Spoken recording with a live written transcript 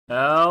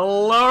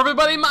Hello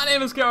everybody, my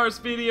name is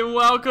Speedy and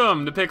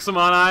welcome to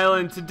Pixelmon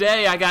Island.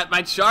 Today I got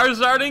my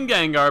Charizard and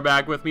Gengar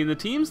back with me and the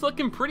team's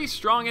looking pretty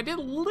strong. I did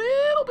a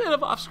little bit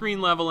of off-screen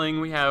leveling.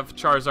 We have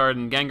Charizard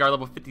and Gengar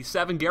level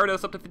 57,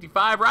 Gyarados up to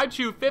 55,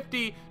 Raichu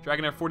 50,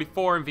 Dragonair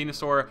 44, and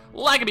Venusaur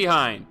lagging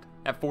behind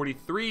at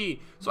 43.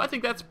 So I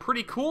think that's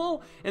pretty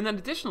cool. And then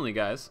additionally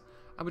guys,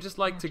 I would just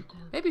like to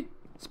maybe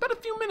spend a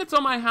few minutes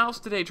on my house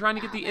today trying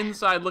to get the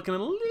inside looking a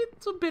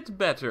little bit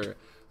better.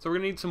 So we're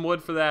gonna need some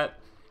wood for that.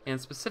 And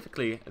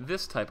specifically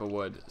this type of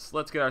wood. So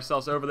let's get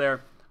ourselves over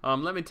there.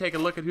 Let me take a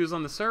look at who's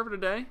on the server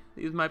today.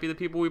 These might be the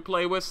people we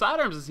play with.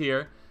 Sidearms is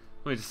here.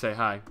 Let me just say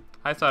hi.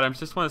 Hi Sidearms.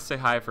 Just want to say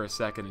hi for a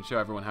second and show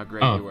everyone how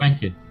great you were.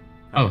 Thank you.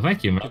 Oh,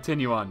 thank you, man.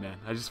 Continue on, man.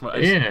 I just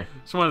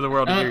wanted the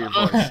world to hear your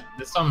voice.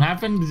 Did something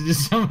happen?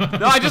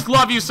 No, I just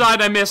love you,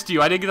 Side. I missed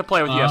you. I didn't get to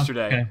play with you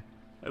yesterday. Okay.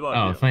 I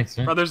love you. Thanks,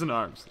 man. Brothers in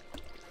arms.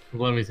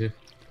 Love you too.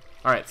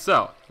 Alright,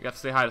 so, we got to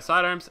say hi to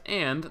Sidearms,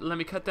 and let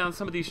me cut down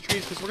some of these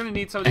trees, because we're going to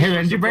need some of these. Hey,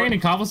 did you bring any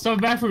cobblestone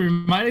back for your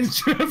mining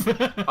trip?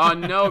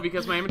 No,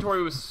 because my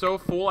inventory was so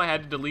full, I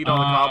had to delete all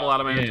the cobble out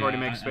of my inventory to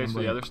make space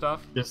for the other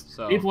stuff.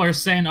 People are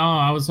saying, oh,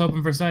 I was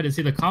hoping for Side to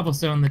see the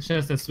cobblestone in the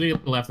chest that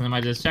Sweet left, and then I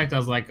just checked, I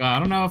was like, I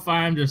don't know if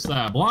I'm just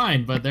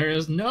blind, but there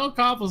is no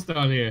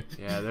cobblestone here.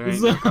 Yeah, there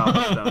ain't no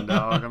cobblestone,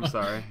 dog, I'm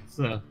sorry.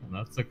 So,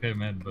 that's okay,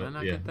 man, but Did I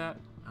not get that?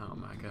 Oh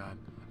my god.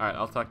 Alright,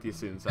 I'll talk to you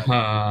soon, Side.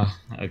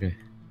 Okay.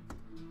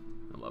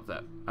 I love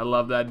that. I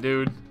love that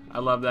dude. I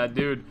love that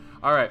dude.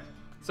 Alright,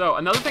 so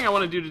another thing I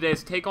want to do today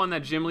is take on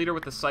that gym leader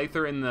with the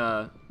Scyther and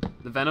the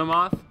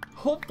Venomoth.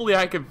 Hopefully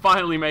I can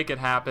finally make it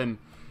happen.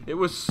 It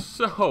was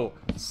so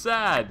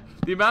sad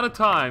the amount of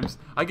times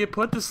I get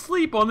put to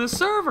sleep on this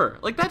server.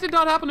 Like, that did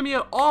not happen to me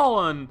at all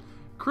on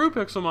Crew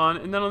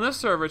Pixelmon, and then on this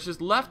server it's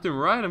just left and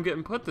right I'm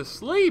getting put to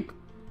sleep.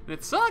 And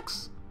it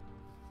sucks.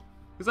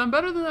 Because I'm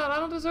better than that. I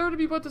don't deserve to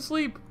be put to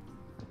sleep.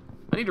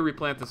 I need to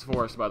replant this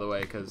forest, by the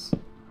way, because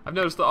I've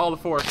noticed that all the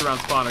forests around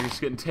spawn are just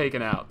getting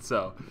taken out,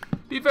 so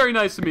it'd be very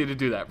nice of me to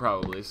do that,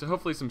 probably. So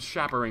hopefully some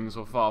chaperings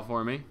will fall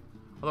for me.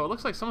 Although it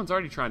looks like someone's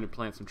already trying to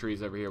plant some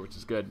trees over here, which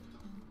is good.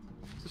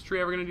 Is this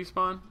tree ever going to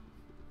despawn?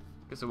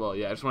 Guess it will,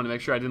 yeah. I just wanted to make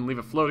sure I didn't leave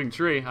a floating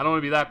tree. I don't want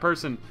to be that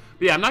person.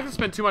 But yeah, I'm not going to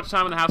spend too much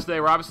time in the house today.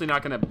 We're obviously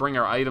not going to bring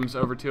our items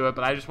over to it,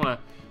 but I just want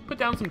to put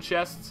down some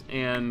chests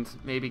and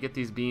maybe get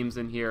these beams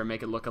in here and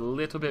make it look a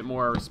little bit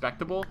more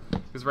respectable.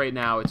 Because right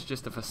now it's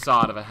just a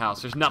facade of a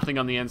house. There's nothing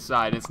on the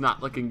inside. It's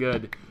not looking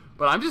good.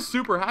 But I'm just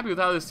super happy with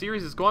how this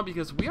series is going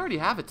because we already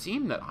have a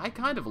team that I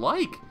kind of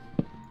like.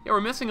 Yeah,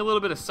 we're missing a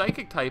little bit of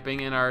psychic typing,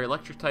 and our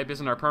electric type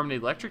isn't our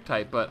permanent electric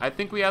type, but I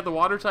think we have the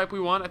water type we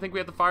want. I think we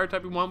have the fire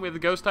type we want. We have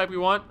the ghost type we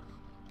want.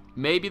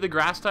 Maybe the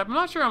grass type. I'm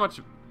not sure how much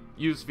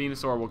use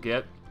Venusaur will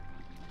get.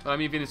 But I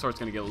mean, Venusaur's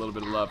going to get a little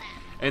bit of love.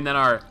 And then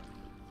our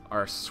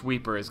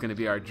sweeper is going to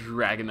be our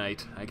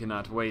Dragonite. I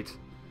cannot wait.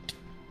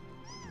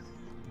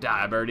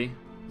 Die, birdie.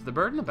 Is the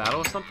bird in the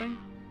battle or something?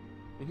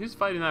 And who's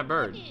fighting that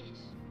bird?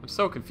 I'm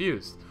so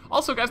confused.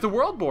 Also, guys, the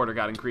world border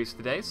got increased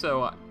today,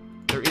 so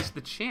there is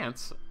the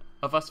chance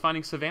of us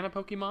finding Savannah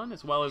Pokemon,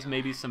 as well as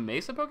maybe some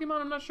Mesa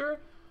Pokemon, I'm not sure.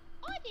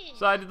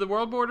 So, did the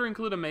world border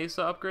include a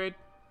Mesa upgrade?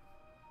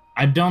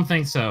 I don't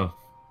think so.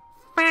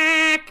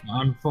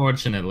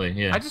 Unfortunately,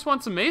 yeah. I just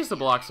want some Mesa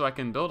blocks so I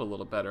can build a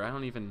little better. I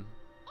don't even,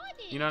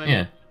 you know what I mean?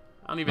 Yeah.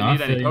 I don't even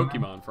need any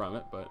Pokemon from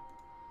it, but...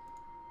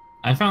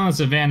 I found the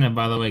Savannah,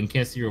 by the way, in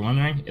case you were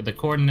wondering. The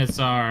coordinates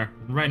are,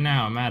 right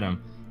now, I'm at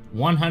them.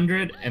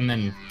 100 and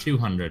then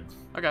 200.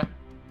 Okay.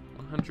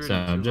 100.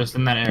 So just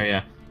in that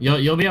area,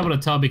 you'll be able to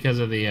tell because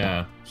of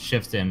the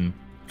shift in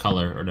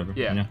color or whatever.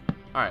 Yeah. You know?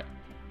 All right.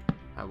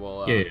 I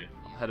will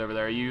head over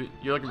there. You're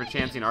looking for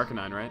Chansey and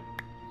Arcanine, right?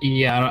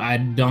 Yeah, I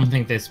don't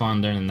think they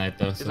spawn during the night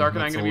though. Is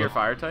Arcanine gonna be your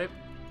fire type?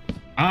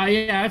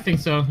 Yeah, I think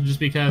so. Just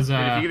because. Dude,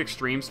 if you get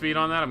extreme speed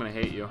on that, I'm gonna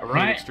hate you.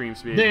 Right. Extreme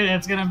speed. Dude,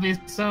 it's gonna be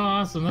so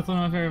awesome. That's one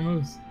of my favorite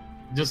moves.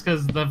 Just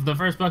because the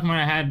first Pokemon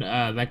I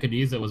had that could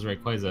use it was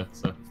Rayquaza,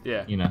 so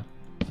yeah, you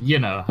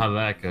know how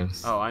that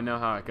goes. Oh, I know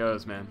how it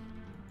goes, man.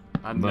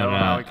 I know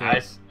how it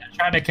goes. I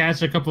tried to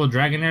catch a couple of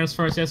Dragonairs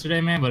for us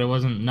yesterday, man, but it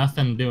wasn't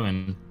nothing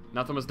doing.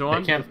 Nothing was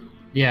doing.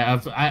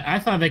 I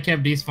thought they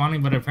kept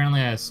despawning, but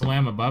apparently I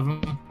swam above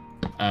them,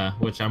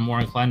 which I'm more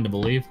inclined to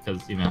believe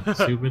because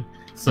stupid.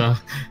 So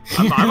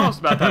I'm almost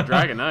about that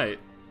Dragonite.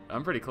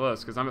 I'm pretty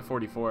close because I'm at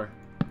 44.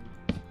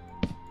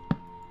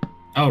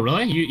 Oh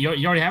really? You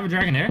already have a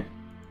Dragonair?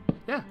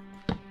 Yeah.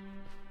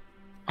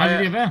 How did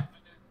you get that?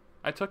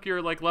 I took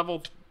your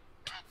level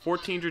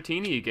 14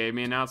 Dratini you gave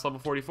me, and now it's level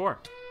 44.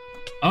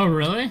 Oh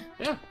really?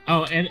 Yeah.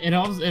 Oh, and it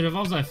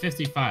evolves at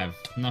 55,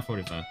 not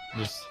 45.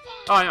 Just.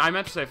 Oh, I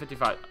meant to say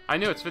 55. I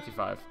knew it's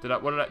 55. Did I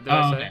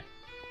say? Okay.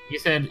 You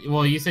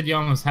said you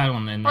almost had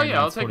one, and oh yeah,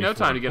 it'll take no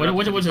time to get it.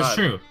 Which is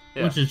true.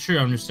 Yeah. Which is true.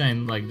 I'm just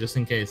saying, just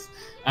in case.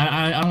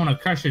 I don't want to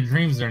crush your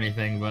dreams or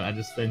anything, but I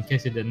just, in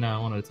case you didn't know, I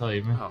wanted to tell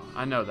you, man. Oh,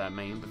 I know that,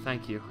 man, but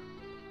thank you.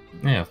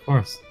 Yeah, of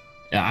course.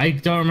 Yeah, I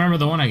don't remember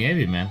the one I gave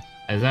you, man.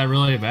 Is that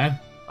really bad?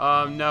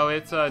 No,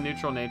 it's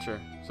neutral nature,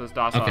 so it's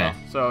docile. Okay.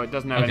 So it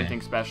doesn't have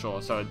anything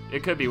special. So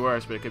it could be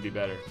worse, but it could be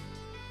better.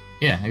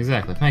 Yeah,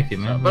 exactly. Thank you,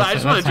 man. But I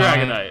just want a that's how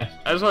Dragonite.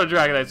 I just want a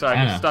Dragonite so I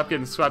can stop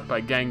getting swept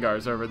by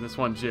Gengars over in this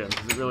one gym,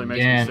 because it really makes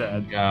me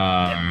sad.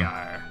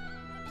 Gengar.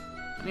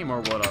 I need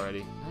more wood already.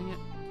 Dang it.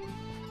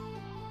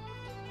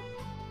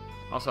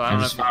 Also, I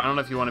don't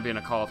know if you want to be in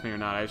a call with me or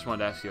not. I just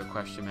wanted to ask you a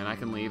question, man. I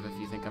can leave if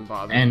you think I'm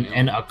bothering you.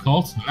 And a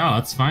cult? No,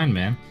 it's fine,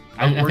 man.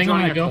 I think I'm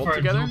gonna go for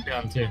a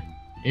Jolteon too.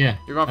 Yeah.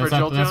 You're going for a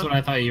Jolteon? That's what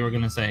I thought you were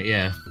gonna say.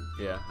 Yeah.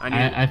 Yeah.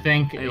 I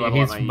think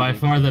he's by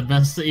far the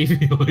best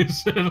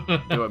evolution.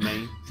 Do it,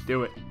 man.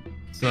 Do it.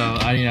 So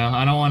I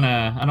don't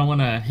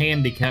wanna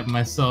handicap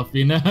myself,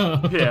 you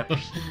know. Yeah.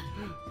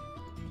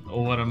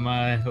 What am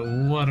I?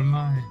 What am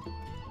I?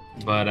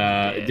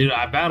 But dude,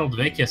 I battled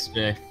Vic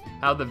yesterday.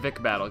 How'd the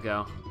Vic battle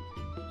go?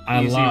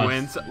 I Easy lost.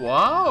 wins.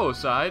 Whoa,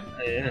 side.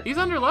 Yeah. He's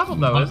under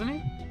leveled though, isn't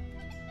he?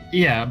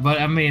 Yeah, but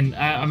I mean,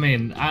 I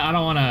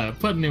don't want to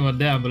put anyone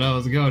down, but I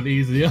was going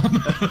easy on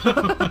him.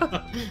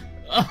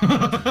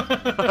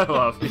 I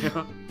love you.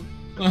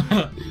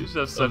 You just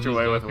have such a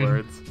way with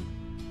words.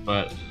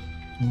 But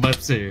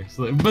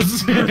seriously,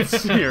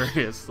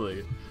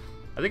 seriously.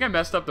 I think I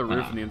messed up the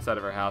roof on the inside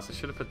of our house. I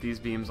should have put these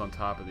beams on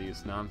top of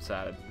these. Now I'm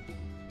sad.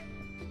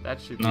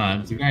 That should be. No,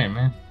 it's great,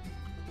 man.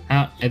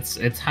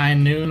 It's high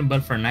noon,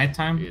 but for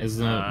nighttime, is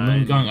the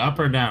moon going up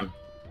or down?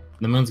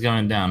 The moon's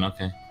going down.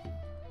 Okay.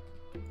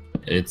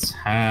 It's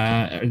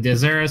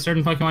is there a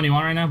certain Pokemon you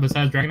want right now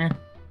besides Dragonite?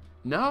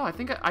 No, I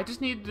think I just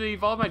need to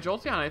evolve my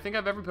Jolteon. I think I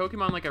have every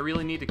Pokemon like I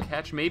really need to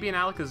catch. Maybe an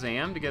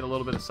Alakazam to get a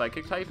little bit of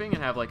Psychic typing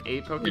and have like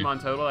 8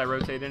 Pokemon total I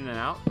rotate in and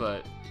out.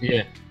 But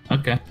yeah,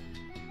 okay.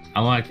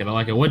 I like it. I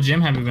like it. What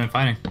gym have you been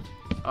fighting?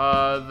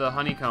 The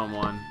Honeycomb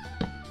one.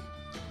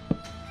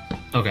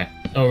 Okay.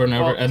 Over and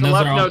over. Well, And those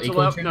are all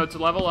equal? No, to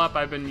level up,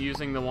 I've been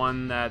using the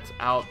one that's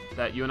out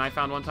that you and I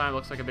found one time. It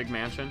looks like a big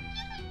mansion.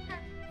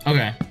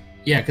 Okay.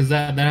 Yeah, because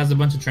that has a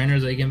bunch of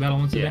trainers that you can battle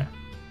once a day?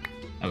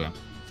 Okay.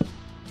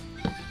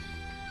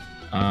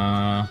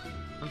 I'm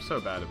so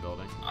bad at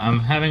building. I'm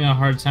having a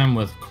hard time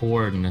with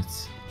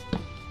coordinates.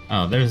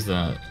 Oh, there's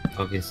the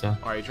Pokestop.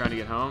 Are you trying to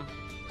get home?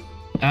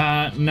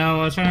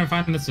 No, I was trying to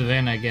find the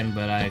Savannah again,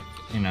 but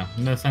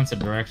no sense of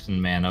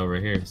direction, man, over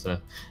here. So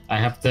I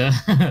have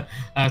to,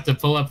 I have to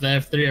pull up the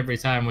F3 every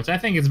time, which I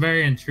think is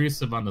very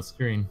intrusive on the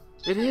screen.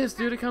 It is,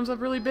 dude. It comes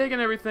up really big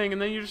and everything, and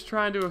then you're just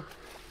trying to.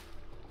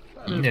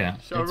 Yeah,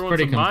 show it's everyone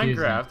pretty some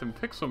confusing. Minecraft and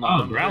Pixelmon.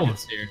 Oh,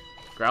 Growlithe's here.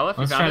 Growlithe?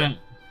 Let's try to.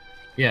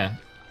 Yeah.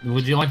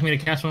 Would you like me to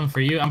catch one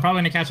for you? I'm probably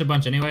gonna catch a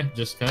bunch anyway,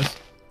 just cause.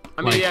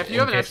 I mean, yeah, if you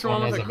have an extra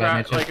one with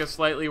like a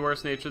slightly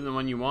worse nature than the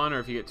one you want, or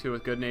if you get 2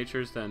 with good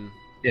natures, then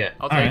yeah,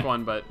 I'll take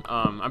one. But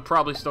I'm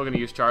probably still gonna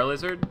use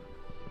Charizard,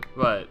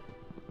 but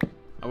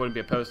I wouldn't be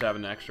opposed to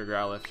having an extra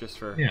Growlithe just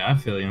for. Yeah, I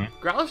feel you, man.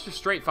 Growlithe's just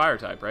straight fire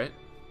type, right?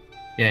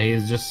 Yeah,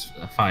 he's just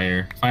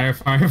fire,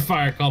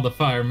 called the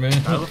fireman.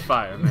 The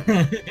fireman.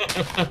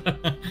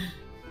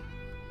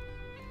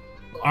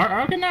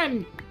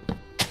 Arcanine,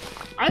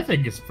 I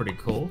think it's pretty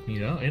cool. You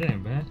know, it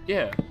ain't bad.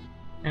 Yeah.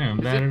 It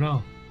ain't bad at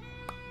all.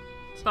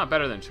 It's not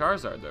better than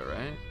Charizard though,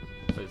 right?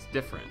 But it's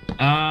different.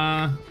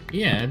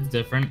 Yeah, it's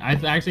different. I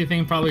actually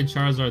think probably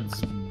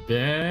Charizard's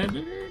better,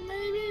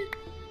 maybe.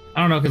 I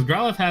don't know, because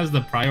Growlithe has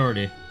the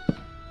priority.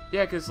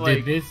 Yeah, because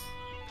like.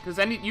 Because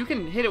then you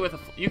can hit it with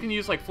you can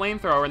use like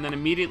flamethrower and then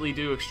immediately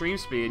do extreme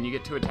speed and you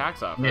get 2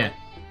 attacks off, right?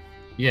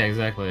 Yeah,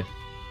 exactly.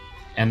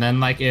 And then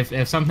like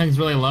if something's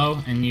really low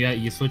and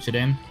you switch it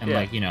in and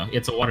like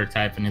it's a water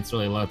type and it's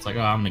really low, it's like,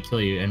 oh, I'm gonna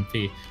kill you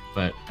NP,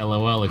 but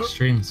LOL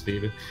extreme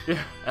speed.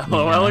 Yeah,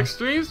 LOL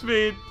extreme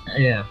speed.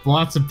 Yeah,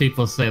 lots of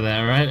people say that,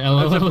 right?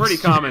 LOL. That's a pretty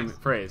common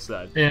phrase,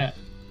 that. Yeah.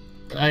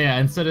 Yeah,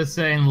 instead of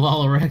saying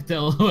lol erect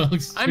LOL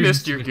extreme. I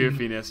missed your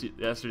goofiness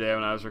yesterday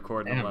when I was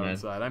recording the Lemon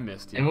Side. I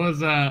missed you. It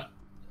was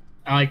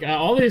like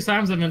all these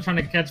times I've been trying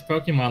to catch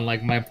Pokemon,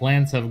 like my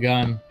plans have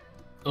gone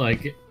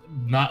like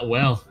not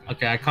well.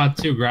 Okay, I caught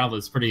 2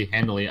 Growlithes pretty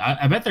handily.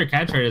 I bet their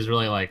catch rate is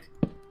really like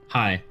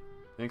high.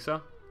 Think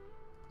so?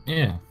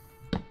 Yeah.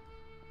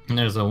 And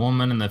there's a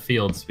woman in the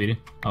field, Speedy.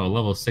 Oh,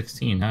 level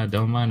 16, huh?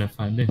 Don't mind if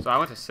I do. So I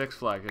went to Six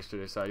Flags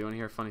yesterday, so you want to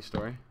hear a funny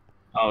story?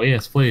 Oh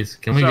yes, please.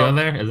 Can we go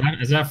there?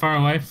 Is that far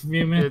away from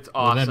you, man? It's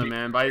awesome,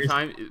 man. By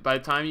the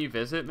time you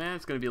visit, man,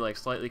 it's gonna be like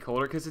slightly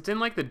colder because it's in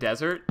like the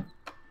desert.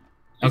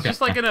 It's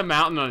just like in a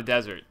mountain on a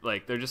desert.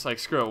 Like they're just like,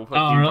 screw it, we'll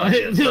put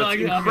really? So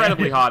it's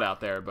incredibly hot out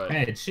there, but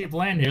hey, it's cheap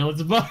land here.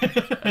 Let's buy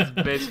it. That's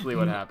basically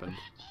what happened.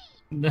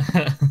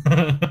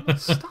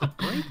 Stop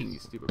breaking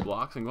these stupid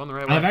blocks and go on the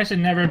right way. I've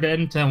actually never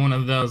been to one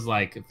of those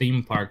like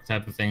theme park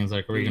type of things,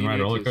 like where you can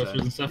ride roller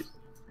coasters and stuff.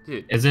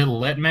 Dude, is it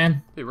lit,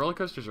 man? Dude, roller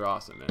coasters are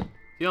awesome, man. If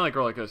you don't like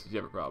roller coasters, you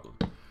have a problem.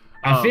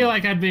 I feel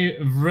like I'd be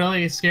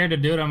really scared to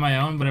do it on my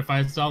own, but if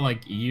I saw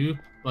like you.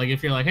 Like,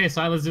 if you're like, hey,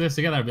 Si, let's do this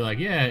together, I'd be like,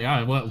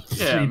 yeah, what?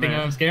 Yeah, you think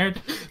I'm scared?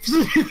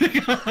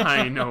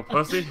 I ain't no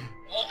pussy.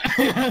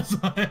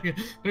 It's like,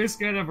 who's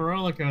scared of a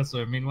roller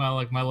coaster? Meanwhile,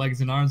 like, my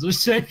legs and arms are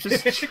shaking.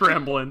 Just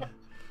trembling.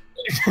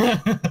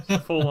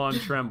 Full on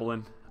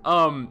trembling.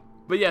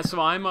 But yeah,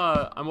 so I'm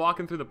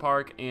walking through the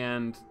park,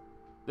 and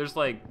there's,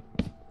 like,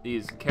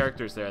 these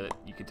characters there that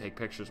you can take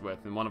pictures with,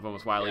 and one of them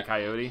was Wile E.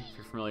 Coyote, if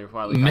you're familiar with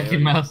Wile E. Coyote. Mickey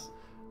Mouse.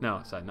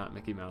 No, sorry, not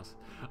Mickey Mouse.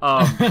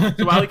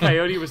 So Wile E.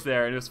 Coyote was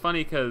there, and it was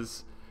funny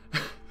because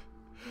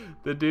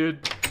the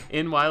dude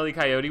in Wile E.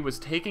 Coyote was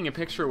taking a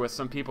picture with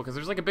some people, because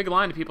there's like a big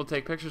line of people to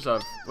take pictures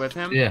of with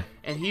him. Yeah.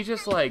 And he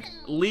just like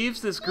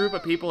leaves this group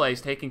of people that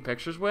he's taking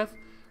pictures with,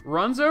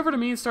 runs over to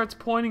me and starts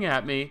pointing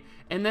at me,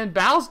 and then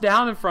bows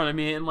down in front of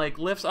me and like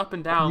lifts up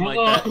and down like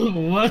that.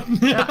 What?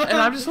 Yeah, and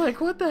I'm just like,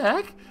 what the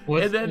heck?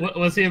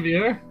 Was he a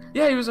viewer?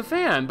 Yeah, he was a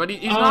fan, but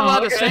he's not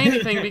allowed to say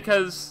anything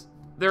because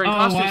they're in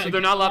costume, so they're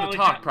not allowed to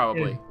talk,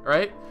 probably,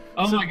 right?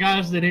 Oh my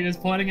gosh, that he was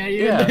pointing at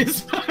you? Yeah.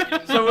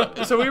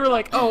 So we were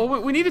like, oh,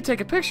 we need to take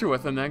a picture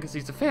with him then, because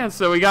he's a fan.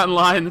 So we got in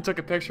line and took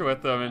a picture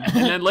with him. And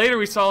then later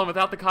we saw him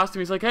without the costume.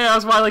 He's like, hey, I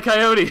was Wile E.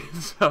 Coyote.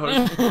 So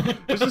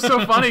it's just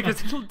so funny,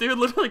 because dude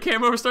literally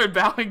came over and started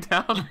bowing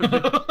down.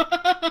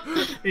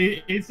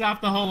 he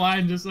stopped the whole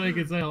line just so he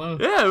could say hello.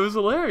 Yeah, it was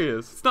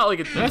hilarious. It's not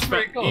like That's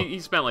pretty cool. He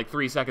spent like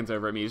 3 seconds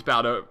over at me. He just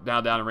bowed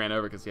down and ran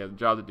over because he had a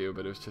job to do,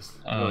 but it was just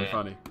really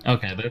funny.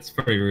 Okay, that's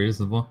pretty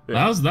reasonable.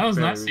 Yeah, that was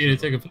nice of you to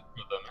take a picture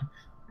with them.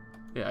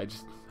 Yeah, I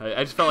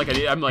just felt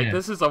like I'm like,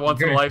 this is a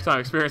once in a lifetime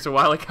experience. A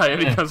Wile E.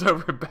 Coyote comes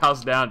over and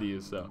bows down to you.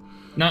 So.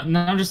 No,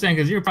 I'm just saying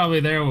because you're probably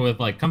there with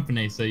like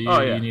company, so you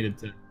needed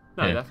to.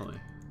 No, definitely,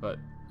 but.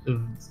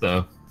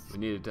 So. We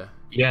needed to.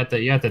 You have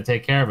to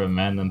take care of him,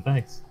 man. Then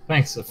thanks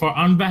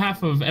on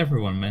behalf of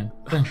everyone, man.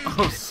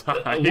 Oh,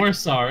 sorry. We're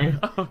sorry.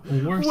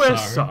 We're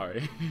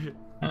sorry.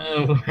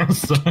 Oh, I'm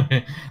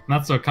sorry.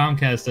 That's what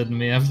Comcast said to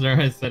me after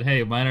I said,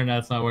 hey, my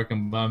internet's not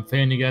working, but I'm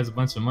paying you guys a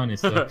bunch of money,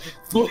 so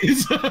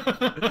please.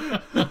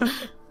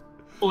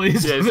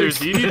 Please. Yeah,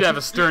 seriously, you need to have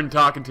a stern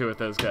talking to with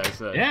those guys.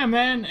 So. Yeah,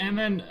 man, and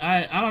then,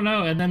 I don't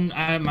know, and then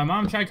my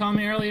mom tried calling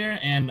me earlier,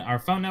 and our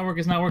phone network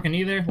is not working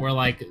either. We're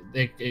like,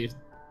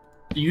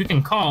 you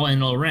can call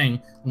and it'll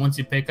ring. Once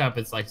you pick up,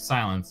 it's like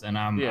silence, and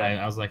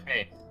I was like,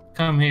 hey,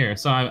 come here.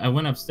 So I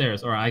went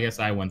upstairs, or I guess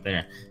I went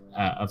there.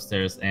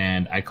 Upstairs,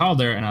 and I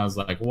called her and I was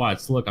like,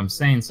 watch, look, I'm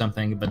saying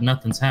something but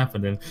nothing's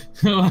happening.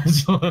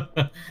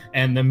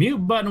 And the mute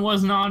button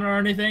wasn't on or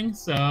anything,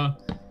 so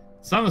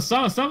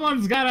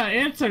someone's gotta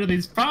answer to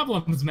these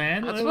problems,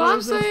 man. That's what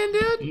I'm saying,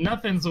 dude.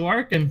 Nothing's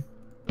working.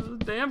 Those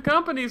damn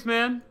companies,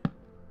 man.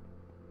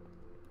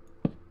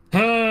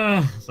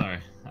 Sorry,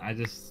 I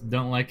just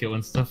don't like it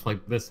when stuff like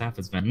this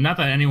happens, man. Not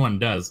that anyone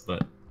does,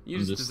 but you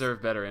just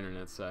deserve better,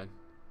 internet side.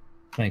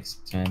 Thanks,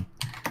 man.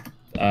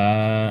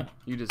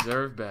 You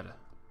deserve better.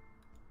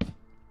 No,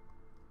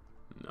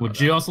 would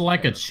you also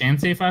like a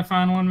Chansey if I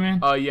find one, man?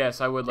 Oh,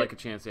 yes, I would like a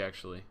Chansey,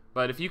 actually.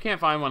 But if you can't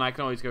find one, I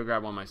can always go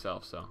grab one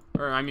myself, so.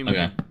 Or, I mean,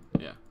 okay.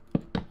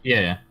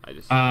 Yeah. I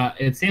just...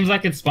 it seems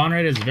like its spawn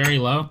rate is very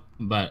low,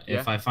 but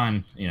if I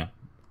find,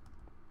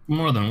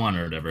 more than one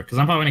or whatever, because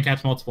I'm probably going to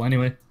catch multiple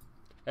anyway.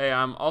 Hey,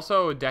 I'm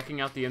also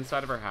decking out the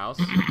inside of our house,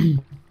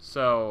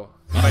 so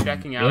by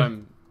decking out,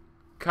 I'm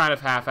kind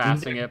of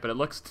half-assing it, but it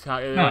looks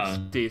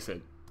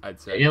decent. I'd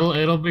say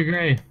it'll be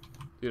great.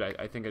 Dude,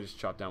 I think I just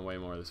chopped down way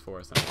more of this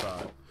forest than I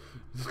thought.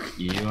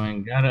 You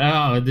ain't got it.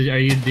 Oh, are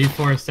you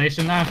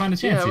deforestation? I found a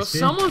chance. Yeah, well,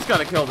 someone's got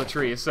to kill the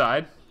tree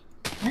aside.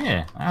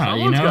 Yeah,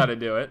 someone's got to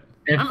do it.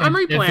 I'm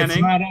replanting. If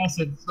it's not us,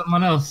 it's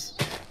someone else.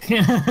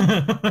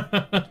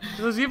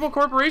 Those evil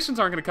corporations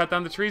aren't going to cut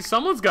down the trees.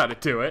 Someone's got to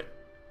do it.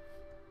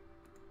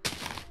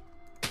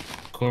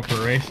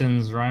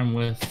 Corporations rhyme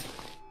with...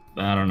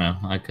 I don't know.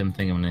 I couldn't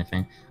think of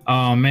anything.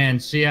 Oh man,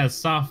 she has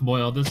soft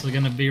boil. This is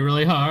gonna be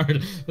really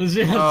hard.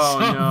 She has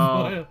soft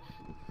boil.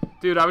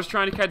 Dude, I was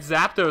trying to catch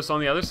Zapdos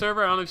on the other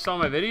server. I don't know if you saw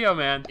my video,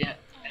 man. Yeah,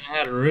 and I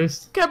had a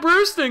roost. Kept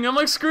roosting. I'm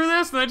like, screw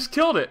this, and I just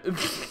killed it.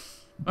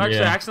 Actually,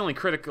 I accidentally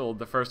criticaled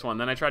the first one.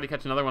 Then I tried to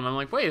catch another one. I'm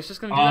like, wait, it's just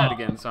gonna do that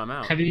again, so I'm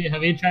out. Have you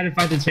tried to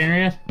fight the trainer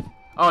yet?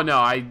 Oh no,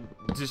 I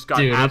just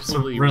got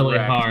absolutely really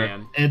wrecked, hard.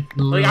 Man. It's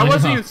really I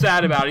wasn't even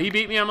sad about it. He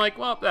beat me. I'm like,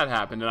 well, that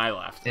happened, and I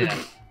left. Yeah.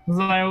 I was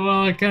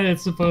like, well,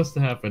 it's supposed to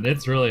happen.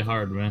 It's really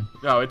hard, man.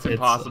 No, it's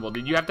impossible,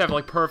 dude. You have to have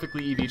like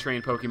perfectly EV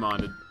trained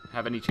Pokemon to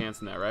have any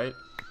chance in that, right?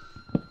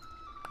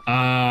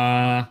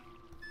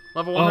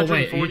 Level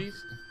 140s?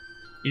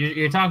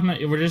 You're talking about,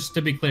 just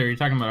to be clear, you're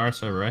talking about our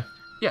server, right?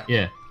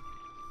 Yeah.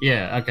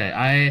 Yeah,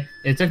 okay.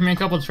 It took me a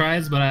couple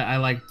tries, but I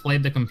like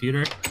played the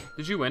computer.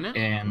 Did you win it?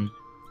 And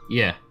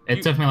yeah,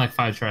 it took me like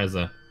 5 tries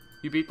though.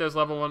 You beat those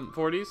level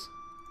 140s?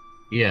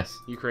 Yes.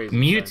 You crazy.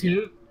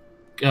 Mewtwo?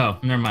 Oh,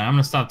 never mind. I'm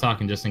gonna stop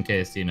talking just in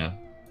case,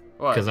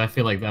 What? Because I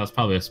feel like that was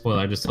probably a spoiler.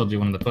 I just told you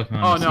one of the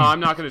Pokemon. Oh, no, I'm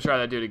not gonna try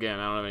that dude again.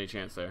 I don't have any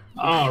chance there.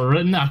 Oh,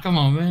 no, come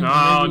on, man.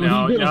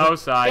 No,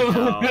 side,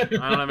 no. I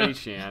don't have any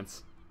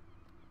chance.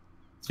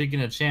 Speaking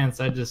of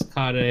chance, I just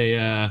caught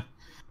a,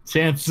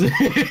 chance.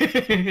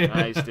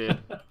 Nice, dude.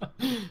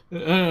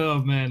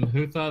 Oh, man.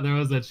 Who thought there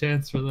was a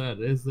chance for that?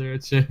 Is there a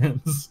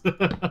chance?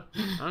 I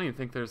don't even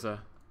think there's a...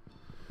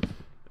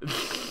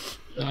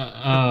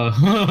 oh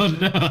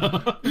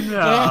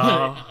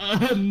no.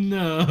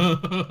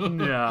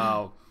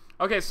 No.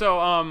 Okay, so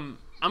I'm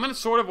gonna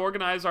sort of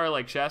organize our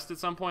like chest at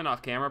some point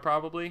off camera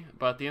probably,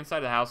 but the inside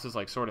of the house is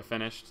like sort of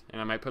finished,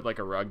 and I might put like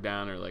a rug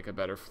down or like a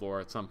better floor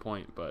at some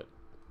point. But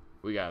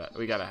we got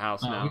a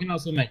house now. We can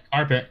also make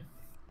carpet.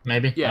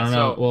 Maybe. Yeah, I don't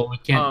know. Well, we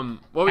can't.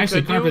 What we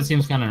Actually, could carpet do,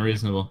 seems kind of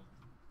unreasonable.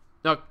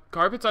 no,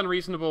 carpet's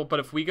unreasonable, but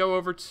if we go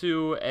over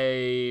to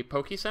a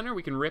Poke Center,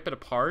 we can rip it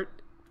apart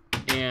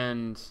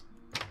and,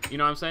 you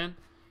know what I'm saying?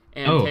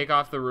 And take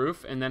off the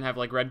roof and then have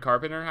like red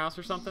carpet in our house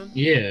or something.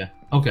 Yeah.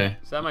 Okay.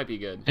 So that might be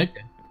good.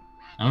 Okay.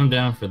 I'm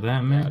down for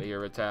that, man. Get out of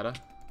here, Rattata.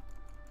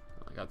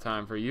 I got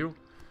time for you.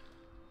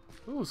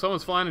 Ooh,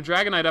 someone's flying a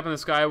Dragonite up in the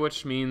sky,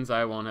 which means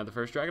I won't have the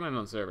first Dragonite on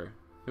the server.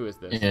 Who is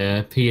this?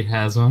 Yeah, Pete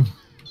has one.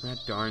 That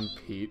darn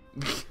Pete.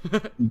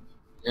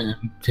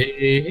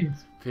 Pete.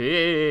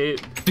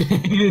 Pete.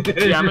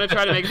 Yeah, I'm gonna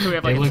try to make it so we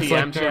have like a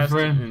TM chest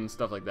and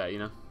stuff like that, you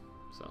know?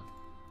 So.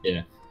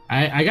 Yeah.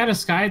 I got a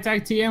Sky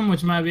Attack TM,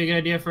 which might be a good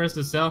idea for us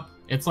to sell.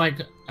 It's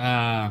like,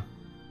 I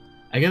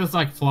guess it's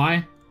like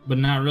Fly, but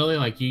not really.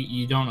 Like,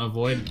 you don't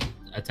avoid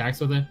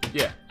attacks with it.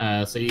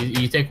 Yeah. So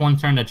you take one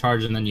turn to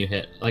charge and then you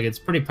hit. Like, it's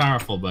pretty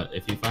powerful, but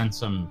if you find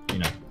some, you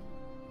know,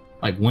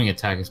 like Wing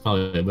Attack is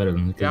probably better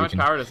than... Yeah, how much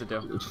power does it do?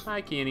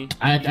 Hi, Keeny.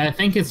 I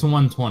think it's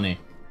 120.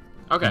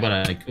 Okay. But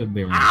I could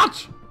be wrong.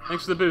 Ouch!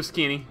 Thanks for the boost,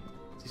 Keeny.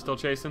 Is he still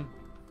chasing?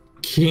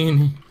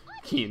 Keeny.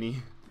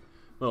 Keeny.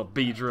 Little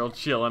Beedrill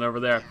chilling over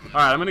there.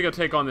 Alright, I'm gonna go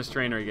take on this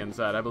trainer again,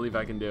 Zed. I believe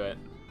I can do it.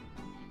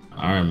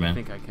 Alright, man. I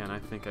think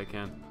I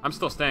can. I'm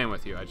still staying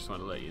with you. I just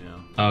want to let you know.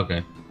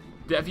 Okay.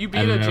 Have you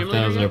beat a gym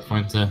leader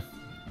yet?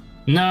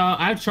 No,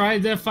 I've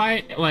tried to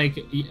fight. Like,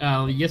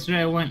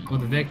 yesterday I went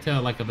with Vic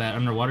to, like, that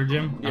underwater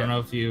gym. Yeah. I don't know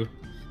if you...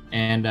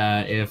 And,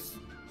 I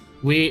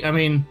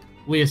mean,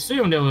 we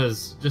assumed it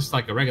was just,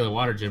 like, a regular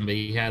water gym, but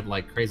he had,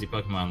 like, crazy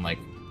Pokemon, like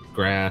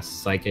Grass,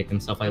 Psychic,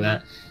 and stuff like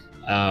that.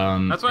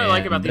 That's what I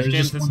like about these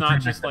gyms. It's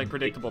not just like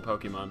predictable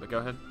Pokemon, but go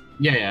ahead.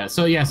 Yeah.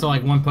 So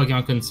like one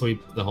Pokemon couldn't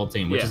sweep the whole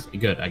team, which is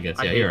good, I guess.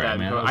 Yeah, you're right,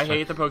 man. I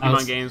hate the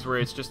Pokemon games where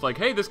it's just like,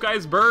 hey, this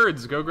guy's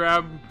birds. Go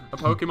grab a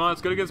Pokemon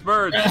that's good against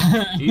birds.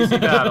 Easy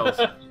battles.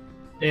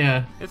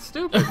 Yeah. It's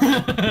stupid.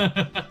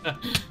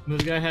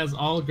 This guy has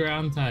all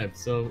ground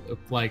types, so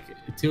like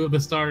 2 of the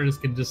starters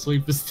can just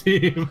sweep his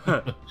team.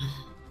 But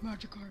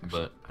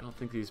I don't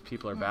think these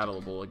people are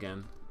battleable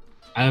again.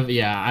 I've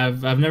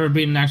never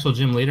beaten an actual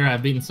gym leader.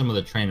 I've beaten some of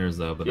the trainers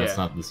though, but that's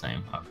not the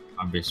same,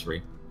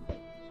 obviously.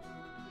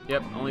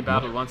 Yep, only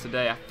battled once a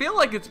day. I feel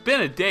like it's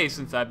been a day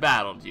since I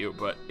battled you,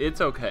 but it's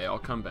okay. I'll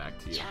come back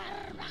to you.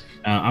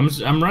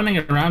 I'm running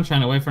around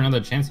trying to wait for another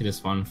Chansey to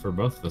spawn for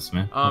both of us,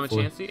 man. A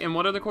Chansey? And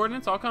what are the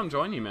coordinates? I'll come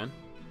join you, man.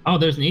 Oh,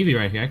 there's an Eevee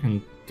right here. I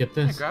can get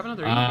this. Yeah, grab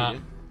another Eevee,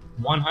 dude.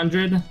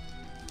 100,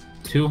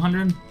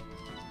 200.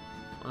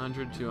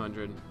 100,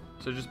 200.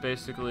 So just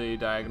basically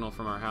diagonal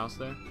from our house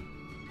there?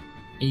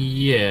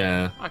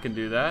 Yeah. I can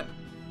do that.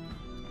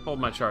 Hold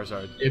my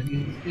Charizard.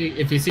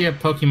 If you see a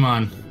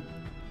Pokemon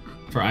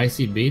for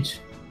Icy Beach,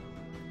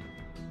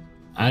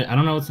 I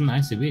don't know what's in the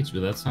Icy Beach,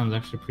 but that sounds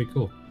actually pretty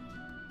cool.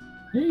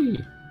 Hey.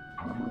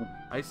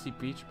 Icy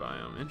Beach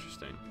biome.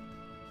 Interesting.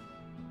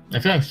 I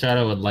feel like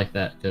Shadow would like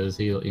that because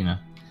he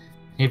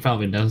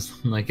probably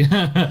knows. Like,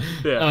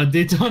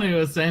 D20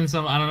 was saying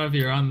something. I don't know if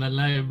you were on that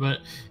night, but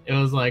it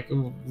was like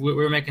we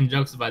were making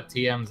jokes about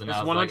TMs, and it's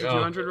I was 100, like,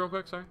 200 real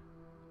quick, sorry.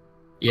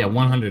 Yeah,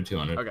 100,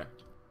 200. Okay.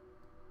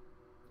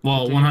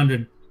 Well,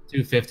 100,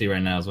 250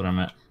 right now is what I'm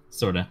at,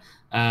 sorta.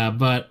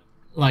 But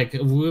like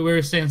we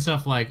were saying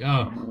stuff like,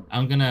 "Oh,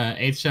 I'm gonna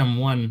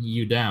HM1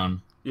 you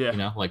down." Yeah. You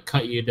know, like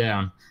cut you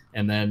down,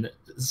 and then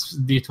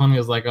D20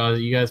 was like, "Oh,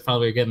 you guys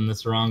probably are getting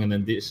this wrong," and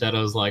then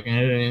Shadow's like,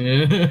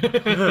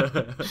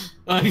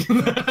 like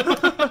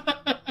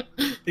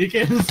he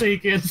can't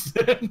see.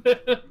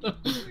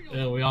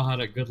 Yeah, we all had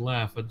a good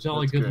laugh, a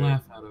jolly good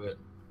laugh out of it.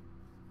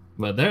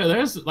 But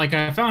there's like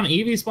I found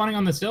Eevee spawning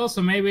on this hill,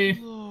 so maybe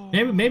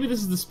this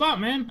is the spot,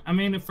 man. I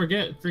mean, for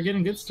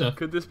getting good stuff.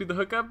 Could this be the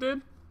hookup,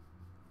 dude?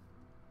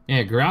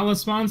 Yeah, GROWLIThe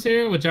spawns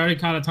here, which I already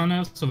caught a ton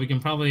of, so we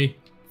can probably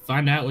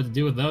find out what to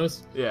do with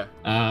those. Yeah.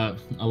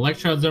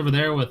 Electrode's over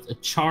there with a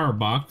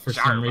Charbok for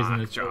some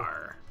reason.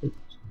 Char.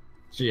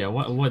 Yeah.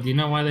 What? Do you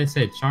know why they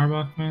say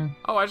Charbok, man?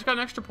 Oh, I just got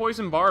an extra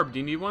poison barb. Do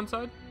you need one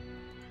side?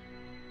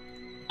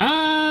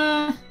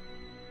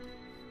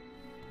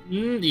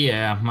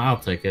 Yeah, I'll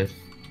take it.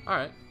 All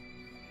right.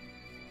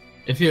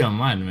 If you don't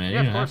mind, man.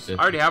 Yeah, you of don't course. have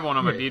to. I already have one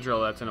on my Beedrill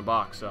that's in a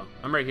box, so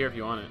I'm right here if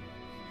you want it.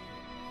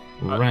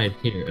 Right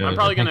here. I'm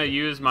probably gonna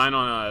use mine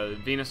on a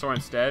Venusaur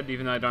instead,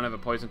 even though I don't have a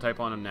poison type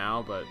on him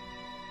now. But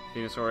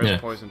Venusaur is a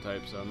poison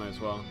type, so I might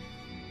as well.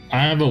 I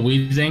have a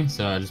Weezing,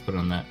 so I just put it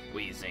on that.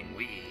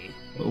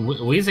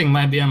 Weezing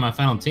might be on my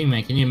final team,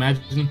 man. Can you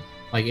imagine,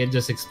 like it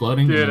just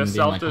exploding? Dude, a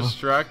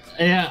self-destruct. Like,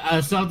 oh. Yeah,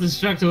 a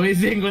self-destruct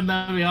Weezing, wouldn't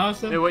that be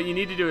awesome? Yeah, what you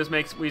need to do is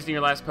make Weezing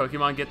your last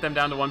Pokemon, get them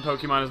down to 1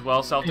 Pokemon as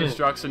well,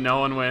 self-destruct so no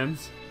one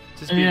wins.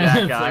 Just be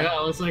that guy. Like,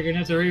 oh, looks like you're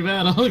gonna have to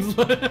rebattle.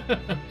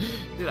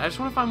 Dude, I just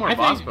want to find more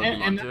boss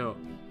Pokemon too.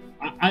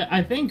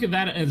 I think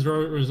that is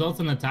results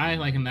in a tie,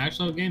 like in the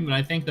actual game, but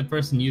I think the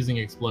person using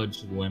Explode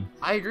should win.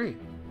 I agree.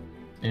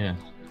 Yeah,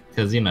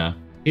 because you know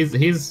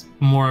he's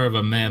more of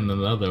a man than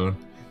the other one.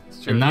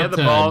 It's true. And not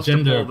to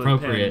gender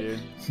appropriate.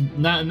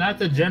 Pin, not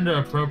to gender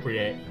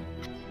appropriate,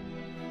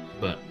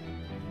 but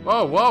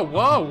Whoa, whoa,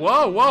 whoa,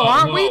 whoa, whoa!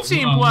 Aren't we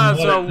Team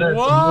Plaza?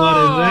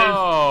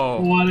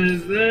 Whoa! What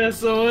is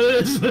this? What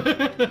is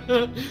this?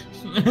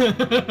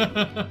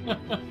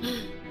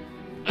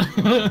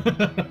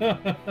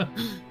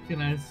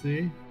 Can I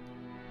see?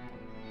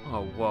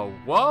 Oh, whoa,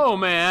 whoa,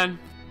 man!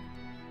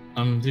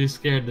 I'm too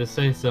scared to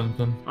say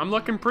something. I'm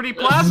looking pretty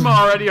plasma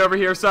already over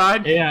here,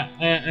 side. Yeah,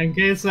 in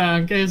case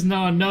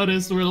no one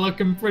noticed, we're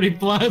looking pretty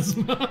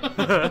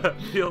plasma.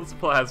 Feels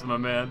plasma,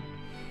 man.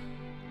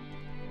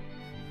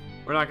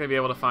 We're not gonna be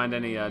able to find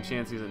any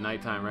chances at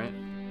nighttime, right?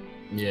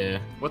 Yeah.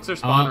 What's their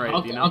spawn rate?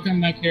 Do you know? I'll come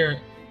back here.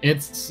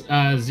 It's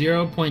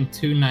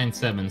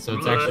 0.297, so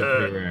it's actually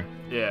pretty rare.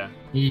 Yeah.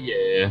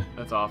 Yeah.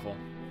 That's awful.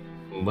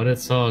 But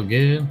it's all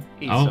good.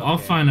 I'll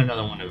find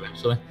another one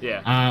eventually.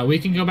 Yeah. We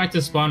can go back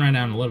to spawn right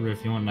now in a little bit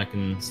if you want. I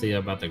can see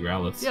about the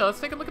growliths. Yeah, let's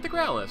take a look at the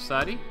growliths,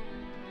 Sadie.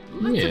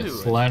 Let's do it.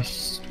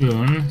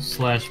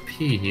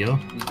 /spoon/p heal.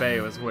 Bay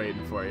was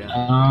waiting for you.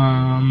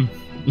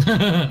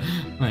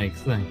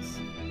 Thanks.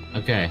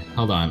 Okay,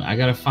 hold on. I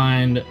gotta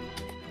find.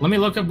 Let me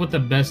look up what the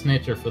best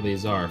nature for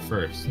these are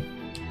first.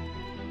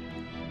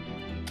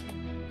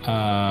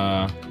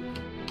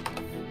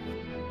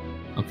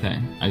 Okay,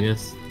 I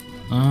guess.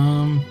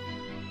 I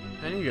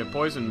need to get a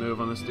poison move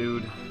on this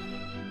dude.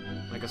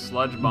 Like a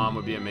sludge bomb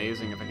would be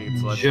amazing if I could get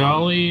sludge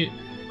Jolly bomb.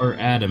 Or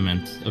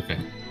adamant. Okay.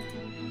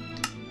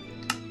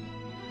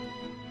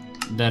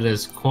 That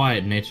is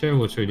quiet nature,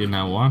 which we do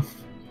not want.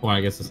 Well, I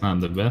guess it's not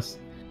the best.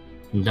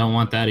 Don't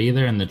want that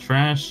either. In the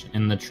trash.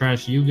 In the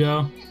trash you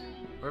go.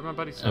 Where'd my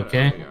buddy set?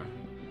 Okay.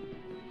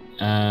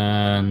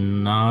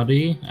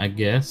 Naughty, I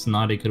guess.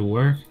 Naughty could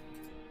work.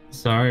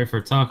 Sorry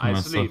for talking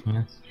myself,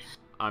 man.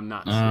 I'm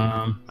not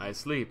sleeping. I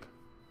sleep.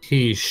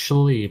 He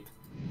sleep.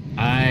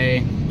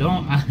 I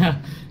don't.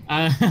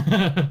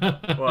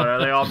 What, are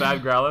they all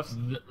bad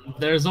growliths?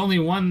 There's only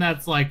one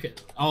that's like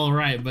all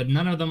right, but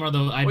none of them are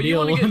the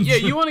ideal ones. Yeah,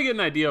 you want to get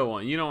an ideal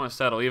one. You don't want to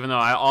settle, even though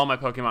all my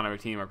Pokemon on our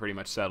team are pretty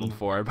much settled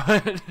for.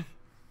 But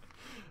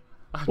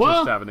I'm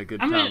just having a good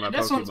time. I mean,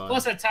 this one's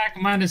plus attack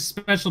minus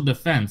special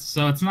defense,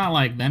 so it's not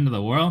like the end of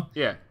the world.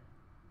 Yeah.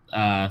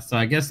 So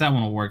I guess that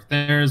one will work.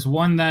 There's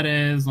one that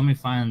is. Let me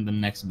find the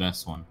next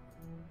best one.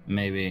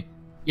 Maybe.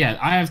 Yeah,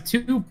 I have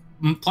 2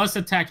 plus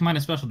attack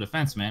minus special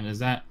defense, man. Is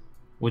that...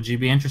 Would you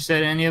be interested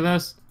in any of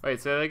those? Wait,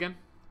 say that again?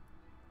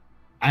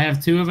 I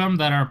have 2 of them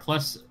that are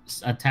plus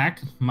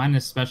attack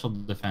minus special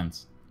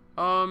defense.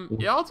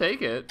 Yeah, I'll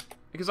take it.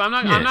 Because I'm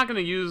not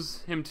gonna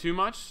use him too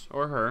much.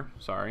 Or her,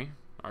 sorry.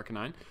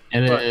 Arcanine.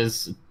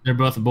 They're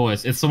both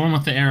boys. It's the one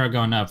with the arrow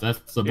going up.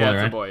 That's the boy, right? Yeah,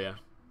 it's a boy, yeah.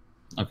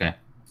 Okay.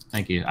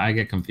 Thank you. I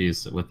get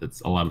confused with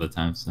it a lot of the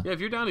time. So. Yeah, if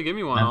you're down to give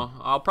me one,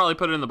 I'll probably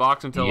put it in the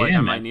box until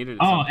I might need it.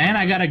 Oh, and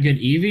I got a good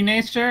Eevee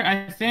nature,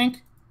 I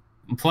think.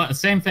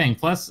 Same thing.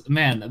 Plus,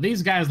 man,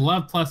 these guys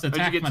love plus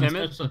attack. Did you get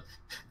timid?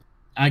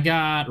 I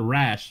got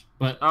rash,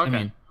 but okay. I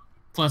mean,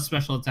 plus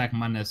special attack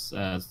minus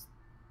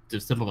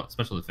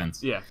special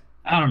defense. Yeah.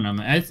 I don't know,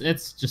 man.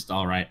 It's just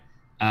all right.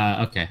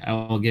 Okay, I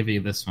will give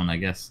you this one, I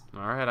guess.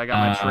 All right, I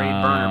got my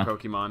trade burner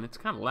Pokemon. It's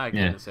kind of laggy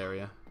in this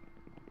area.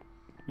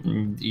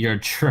 You're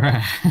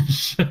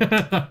trash. Trade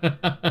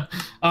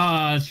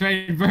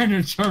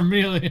burner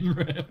Charmeleon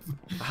rip.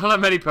 I don't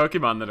have many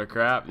Pokemon that are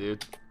crap,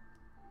 dude.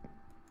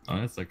 Oh,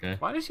 that's okay.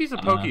 Why does she use a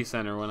Poke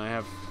Center when I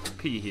have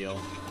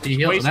P-Heal?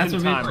 P-Heal? That's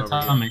what people are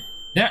telling me.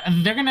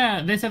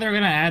 They said they're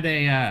gonna add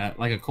a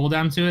like a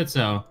cooldown to it,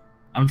 so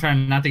I'm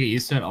trying not to get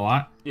used to it a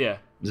lot. Yeah.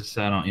 Just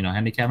so I don't,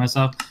 handicap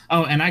myself.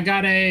 Oh, and I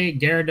got a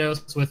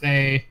Gyarados with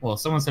a... Well,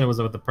 someone said it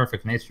was with the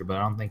perfect nature, but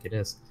I don't think it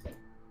is.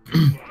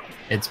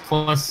 It's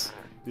plus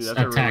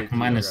attack really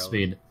minus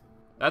speed.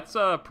 That's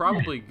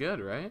probably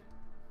good, right?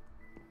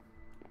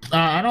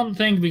 I don't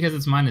think because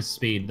it's minus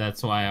speed.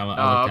 That's why I looked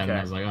at it and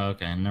I was like, oh,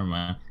 okay, never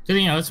mind.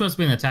 Because, it's supposed to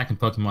be an attacking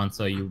Pokemon,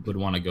 so you would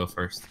want to go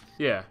first.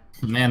 Yeah.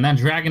 Man, that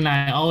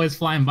Dragonite always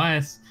flying by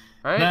us.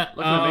 Right?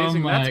 Looking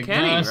amazing. That's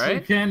Kenny,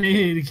 right?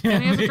 Kenny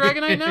has a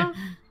Dragonite now?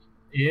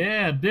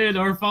 Yeah, dude,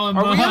 we're falling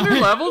behind. Are we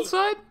under leveled,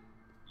 side?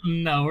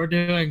 No, we're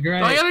doing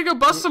great. I gotta go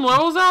bust some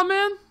levels out,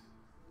 man?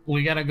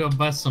 We gotta go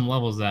bust some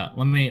levels out.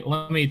 Let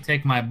me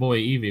take my boy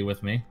Eevee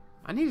with me.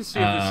 I need to see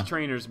if this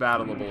trainer's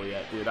battleable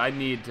yet, dude. I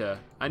need to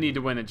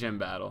win a gym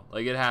battle.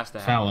 Like, it has to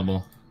happen.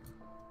 Fallible.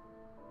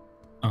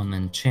 Oh, and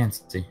then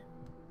Chansey.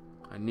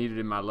 I need it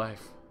in my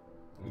life.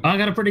 Oh, I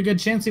got a pretty good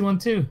Chansey one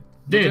too.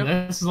 Dude,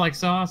 this is like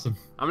so awesome.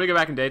 I'm gonna go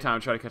back in daytime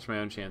and try to catch my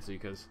own Chansey,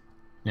 because...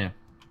 Yeah.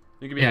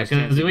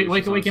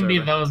 Because we can be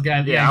those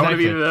guys. Yeah, exactly. I want to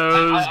be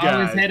those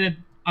guys.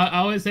 I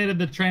always hated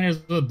the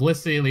trainers with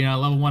Blissey,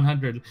 level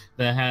 100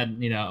 that had,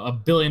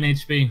 1 billion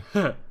HP.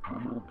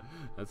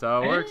 That's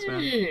how it works,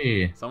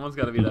 man. Someone's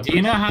got to be that. Do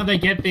you know how they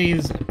get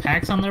these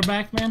packs on their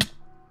back, man?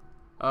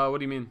 What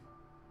do you mean?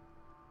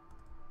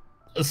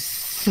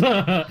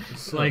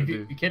 Like,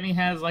 Kenny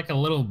has like a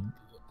little,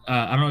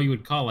 I don't know what you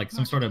would call it, like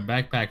some sort of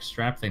backpack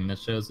strap thing that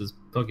shows his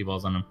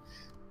Pokeballs on him.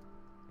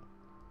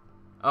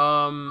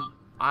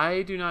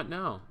 I do not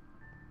know.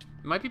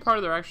 It might be part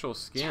of their actual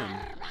skin.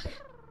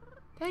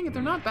 Dang it,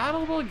 they're not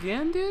battleable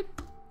again, dude?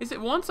 Is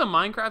it once a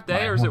Minecraft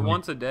day or is it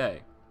once a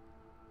day?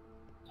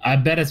 I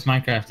bet it's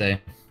Minecraft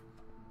Day.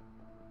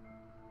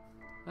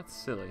 That's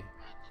silly.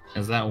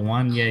 Is that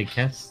one yay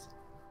kissed?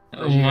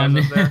 You guys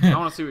up there? I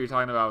want to see what you're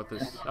talking about with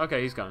this.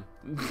 Okay, he's gone.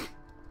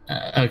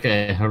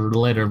 Okay,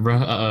 later, bro.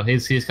 Uh-oh,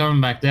 he's coming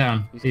back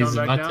down. He's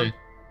coming back about to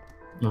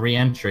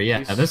re-entry. Yeah,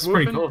 he's this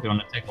swooping? is pretty cool if you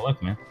want to take a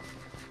look, man.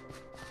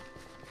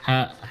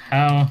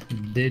 How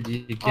did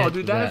you get Oh,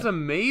 dude, that is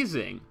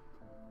amazing.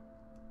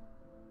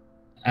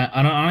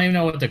 I don't even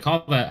know what to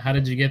call that. How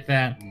did you get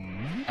that?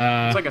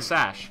 It's like a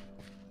sash.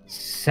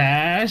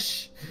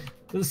 Sash?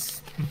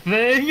 This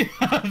thing?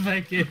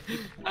 Thank you.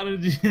 How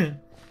did you...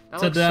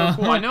 That looks so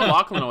cool. I know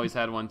Lachlan always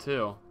had one,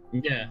 too.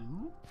 Yeah.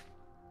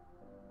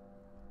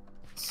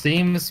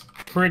 Seems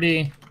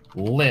pretty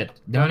lit.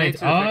 Donate to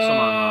the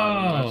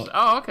Pixelmon.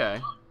 Oh,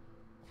 okay.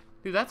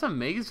 Dude, that's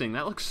amazing.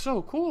 That looks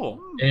so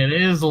cool. It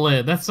is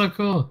lit. That's so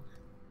cool.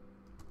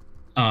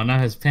 Oh, now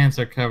his pants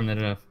are covering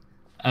it up.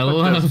 I Put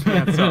love those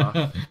pants off.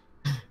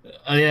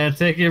 Oh, yeah,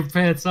 take your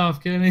pants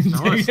off, Kenny.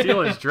 I want to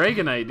steal his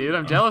Dragonite, dude.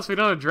 I'm jealous we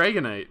don't have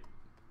Dragonite.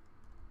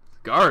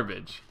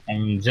 Garbage.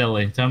 I'm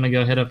jelly. Time to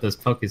go hit up this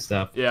Poke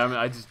stuff. Yeah, I mean,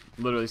 I just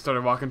literally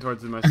started walking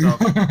towards it myself.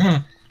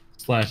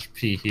 /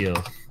 P heal.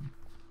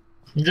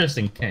 Just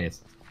in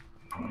case.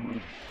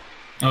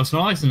 Oh,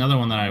 Snorlax's another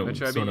one that I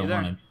sort of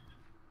wanted.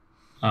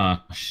 Oh,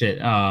 shit.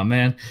 Oh,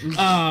 man.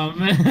 Oh,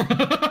 man.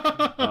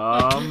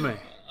 Oh, man.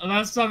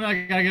 That's something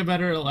I gotta get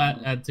better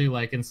at too.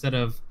 Like, instead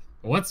of,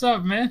 what's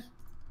up, man?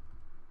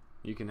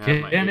 You can have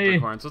my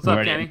apricorns. What's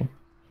up, Kenny?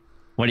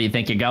 Where do you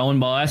think you're going,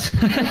 boss?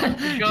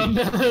 Going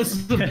to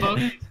this Poke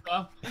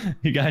stuff.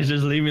 You guys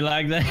just leave me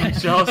like that? I'm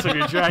jealous of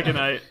your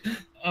Dragonite.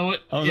 I was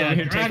over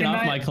here taking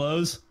off my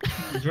clothes.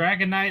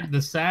 Dragonite,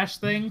 the sash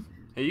thing.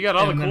 Hey, you got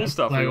all the cool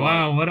stuff. Like,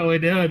 wow, what are we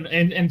doing?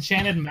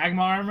 Enchanted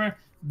magma armor?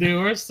 Dude,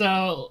 we're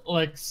so,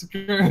 like,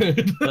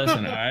 screwed.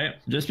 Listen, alright?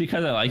 Just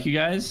because I like you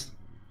guys,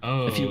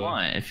 oh. if you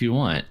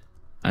want,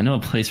 I know a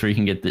place where you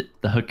can get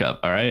the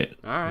hookup, alright?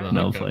 Alright.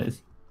 No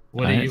place.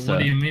 What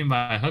do you mean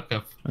by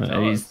hookup?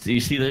 You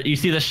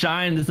see the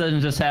shine? This doesn't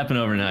just happen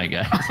overnight,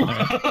 guys.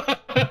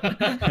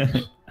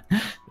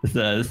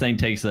 This thing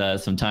takes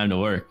some time to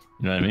work.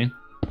 You know what I mean?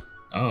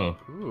 Oh.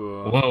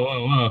 Ooh.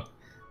 Whoa.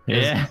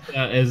 Yeah.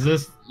 Is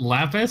this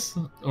lapis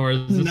or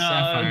is this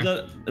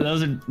sapphire?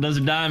 Those are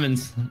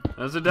diamonds.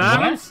 Those are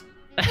diamonds?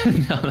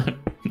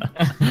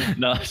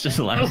 No, it's just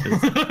lapis.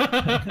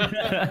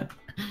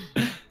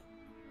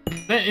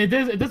 It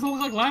doesn't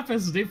look like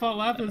lapis. Default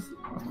lapis.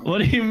 What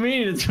do you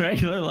mean? It's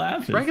regular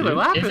lapis. Regular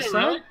lapis, huh?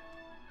 Really?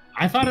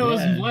 I thought it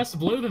was less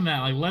blue than that.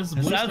 Like less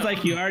blue. It sounds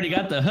like you already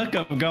got the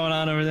hookup going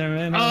on over there,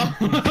 man.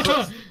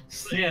 Oh.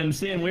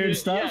 Seeing weird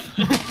stuff.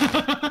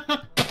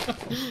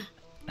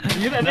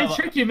 Yeah, they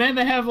trick you, man.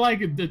 They have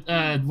like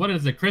what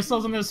is it?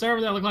 Crystals in this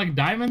server that look like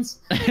diamonds.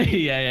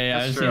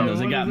 yeah. I've seen those.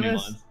 They got me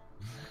this? once.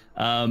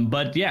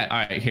 But yeah, all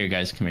right, here,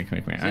 guys, come here.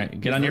 All right,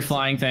 get on your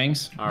flying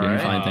things. All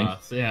right.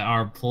 So yeah,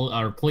 our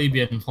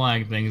plebeian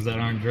flying things that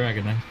aren't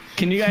Dragonite.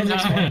 Can you guys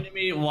explain to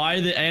me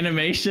why the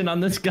animation on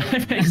this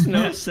guy makes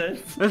no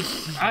sense?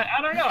 I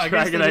don't know. I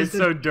guess Dragonite's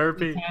so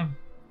derpy.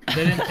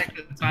 They didn't take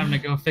the time to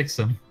go fix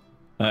them.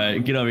 All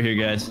right, get over here,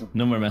 guys.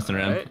 No more messing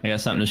around. Right. I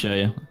got something to show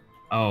you.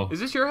 Oh. Is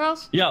this your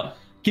house? Yo,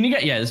 can you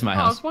get? Yeah, this is my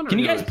house. Can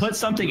you guys put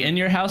something in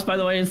your house? By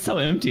the way, it's so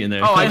empty in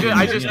there. Oh,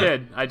 I just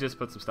did. I just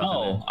put some stuff in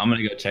there. I'm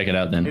gonna go check it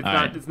out then. It's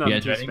not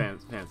too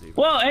fancy.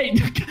 Well, hey.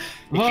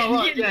 Whoa, Come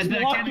on, get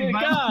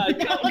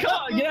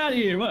out of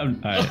here. All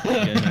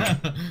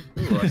right.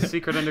 Ooh, a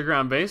secret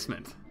underground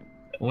basement.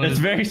 It's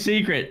very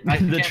secret.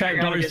 The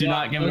trapdoors do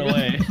not give it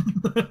away.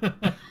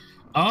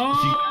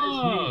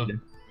 Oh.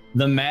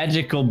 The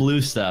magical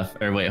blue stuff.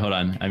 Or wait, hold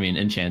on. I mean,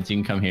 enchants. You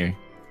can come here.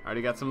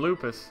 Already got some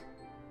lupus.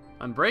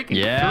 Unbreaking.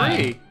 Yeah.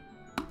 3.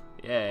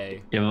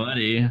 Yay. Yeah,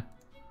 buddy.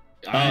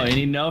 Oh, and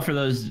you know for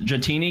those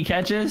Dratini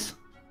catches?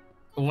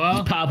 Well,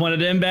 just pop one of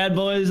them bad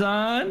boys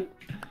on.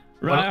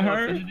 Right,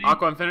 her.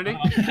 Aqua Infinity?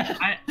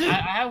 I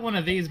have one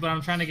of these, but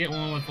I'm trying to get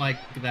one with like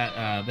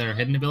that their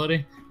hidden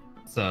ability.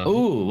 So.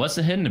 Ooh, what's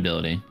the hidden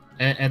ability?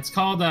 It's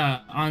called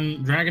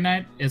on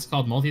Dragonite. It's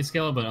called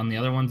multi-scale, but on the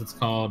other ones, it's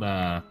called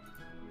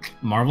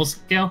Marvel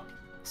scale.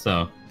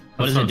 So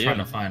what does it do? I'm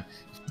trying to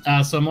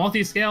find. So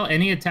multi-scale,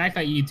 any attack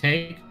that you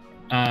take,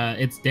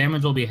 its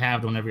damage will be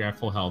halved whenever you're at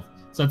full health.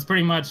 So it's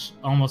pretty much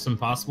almost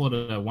impossible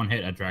to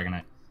one-hit a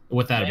Dragonite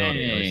with that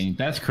ability.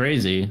 That's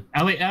crazy.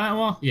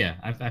 Well, yeah,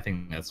 I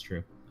think that's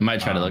true. I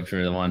might try to look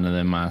for the one of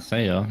them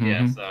myself.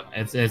 Yeah,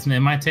 so it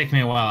might take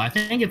me a while. I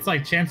think it's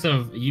like chance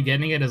of you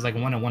getting it is like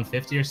 1 in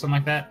 150 or something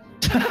like that.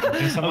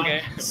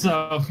 Okay.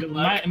 So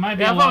it might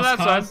be a lost that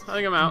cause. side. I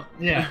think I'm out.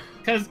 Yeah,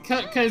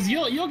 because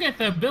you'll get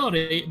the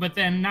ability, but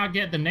then not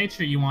get the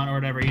nature you want or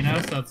whatever, you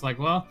know. So it's like,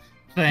 well,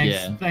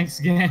 thanks,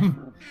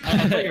 game.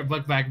 I put your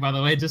book back, by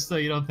the way, just so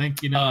you don't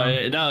think no,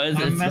 it's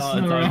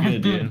all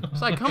good, dude.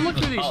 It's like, come look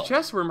through these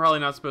chests we're probably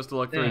not supposed to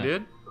look through,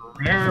 dude.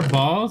 Rare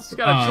balls. It's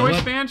got a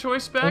choice band,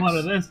 choice specs. What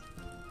is this?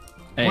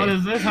 Hey. What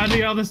is this? How do you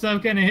get all this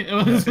stuff?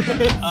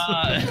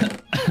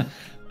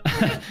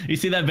 You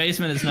see that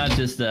basement? It's not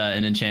just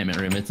an enchantment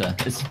room. It's my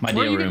deal room.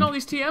 Where are you getting all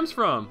these TMs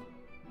from?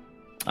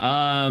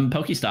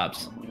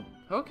 Pokestops.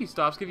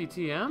 Pokestops give you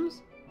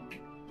TMs?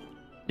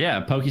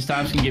 Yeah,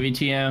 Pokestops can give you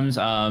TMs,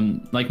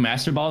 like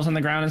Master Balls on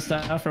the ground and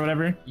stuff or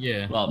whatever.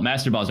 Yeah. Well,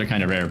 Master Balls are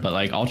kind of rare, but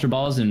like Ultra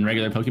Balls and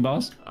regular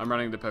Pokeballs. I'm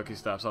running the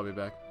Pokestops. I'll be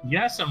back.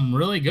 Yeah, some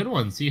really good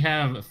ones. You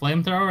have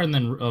Flamethrower, and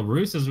then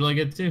Roost is really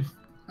good too.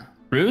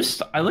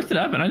 Roost? I looked it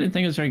up and I didn't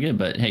think it was very good,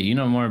 but hey, you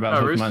know more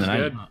about Roost Pokemon is than I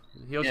good. do.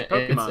 Heals your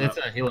Pokemon it's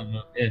a healing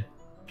move. Yeah.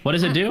 What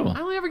does it do?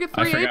 I only ever get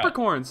I 3 forgot.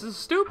 apricorns. This is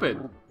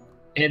stupid.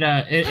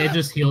 It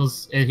just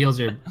heals. It heals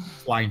your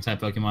flying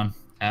type Pokemon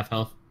half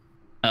health.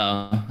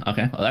 Oh,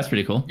 okay. Well, that's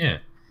pretty cool. Yeah.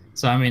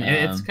 So I mean,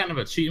 it's kind of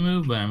a cheat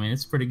move, but I mean,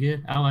 it's pretty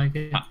good. I like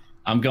it.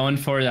 I'm going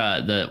for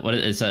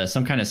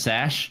some kind of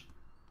sash.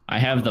 I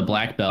have the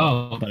black belt.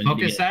 Oh, but I need to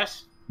Focus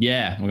Sash.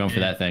 Yeah, I'm going for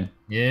that thing.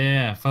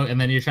 Yeah, and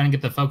then you're trying to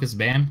get the Focus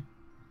Band.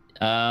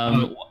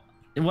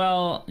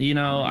 Well, you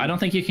know, I don't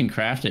think you can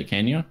craft it,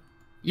 can you?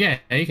 Yeah,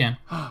 you can.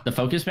 The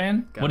Focus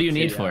Band? What do you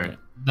need for it?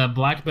 The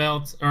black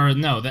belt, or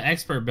no, the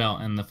expert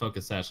belt and the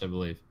Focus Sash, I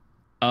believe.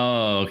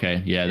 Oh,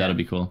 okay. Yeah, that'll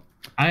be cool.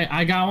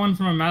 I got one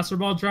from a Master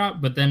Ball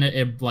drop, but then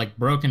it like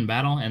broke in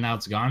battle and now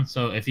it's gone.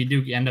 So if you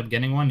do end up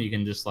getting one, you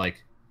can just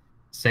like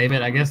save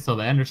it, I guess, till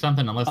the end or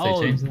something, unless they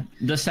change it.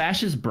 The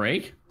sashes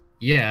break?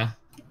 Yeah.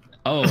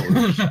 Oh,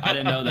 I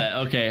didn't know that.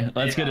 Okay,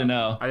 that's good to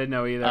know. I didn't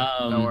know either.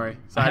 Don't worry.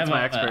 So I that's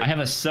my expert. I have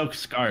a silk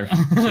scarf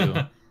too.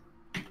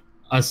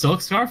 A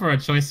silk scarf or a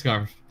choice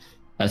scarf?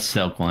 A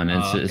silk one.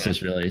 It's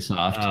just really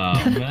soft.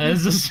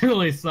 It's just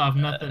really soft.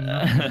 Nothing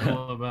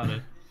cool about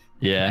it.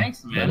 Yeah.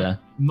 Thanks, man.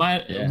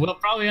 But, we'll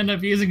probably end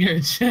up using your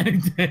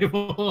enchanting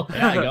table.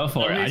 Yeah, go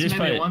for it. I just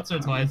put it once or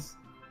twice.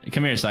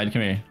 Come here, Side.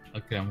 Come here.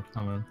 Okay, I'm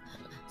coming.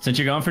 Since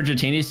you're going for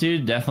Dratini's,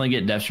 dude, definitely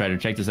get Depth Strider.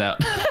 Check this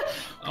out.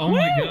 Oh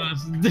my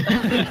gosh.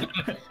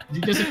 Did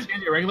you just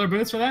enchant your regular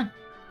boots for that?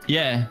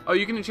 Yeah. Oh,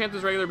 you can enchant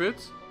those regular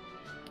boots?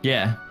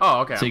 Yeah. Oh,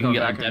 okay. So you can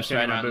get like Depth Depth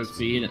Strider on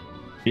speed.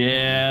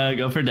 Yeah,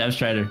 go for Depth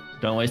Strider.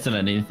 Don't waste it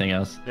on anything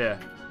else. Yeah.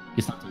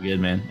 It's not too good,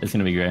 man. It's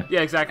gonna be great.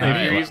 Yeah, exactly. If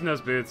you're using those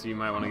boots, you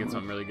might want to get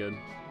something really good.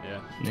 Yeah.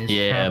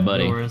 Yeah,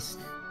 buddy.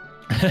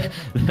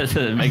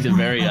 That makes it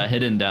very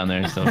hidden down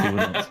there, so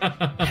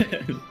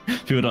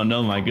people don't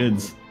know my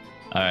goods.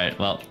 All right,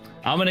 well,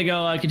 I'm gonna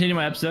go continue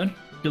my episode.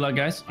 Good luck,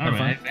 guys. All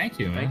right, thank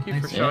you, man. Thank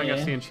you for showing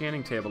us the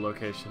enchanting table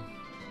location.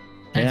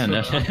 Yeah,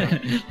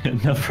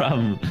 no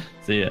problem.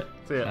 See ya.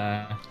 See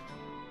ya.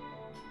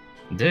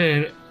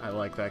 Dude. I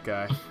like that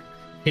guy.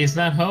 He's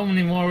not home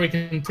anymore. We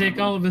can take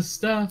all of his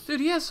stuff. Dude,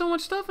 he has so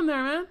much stuff in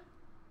there, man.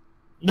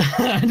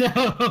 I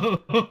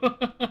know.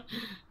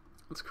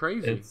 That's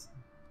crazy.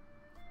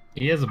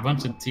 He has a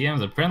bunch of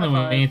TMs. Apparently,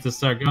 we need to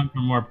start going for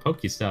more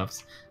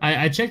Pokestops.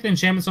 I checked the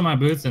enchantments on my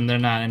boots, and they're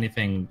not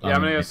anything. Yeah,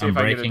 I'm gonna go see if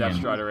I get a Depth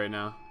Strider right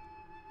now.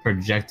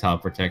 Projectile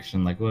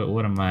protection. Like,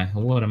 what am I?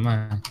 What am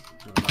I?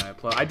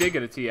 I did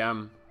get a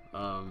TM.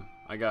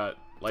 I got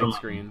light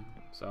screen,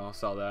 so I'll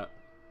sell that.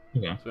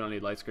 Okay. So we don't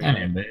need light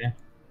screen.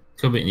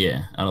 Could be.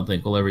 Yeah, I don't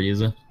think we'll ever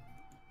use it.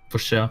 For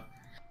sure.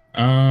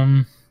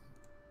 Fire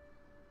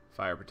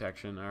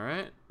protection. All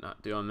right,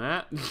 not doing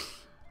that.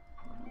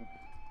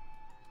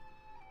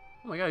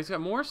 Oh my god, he's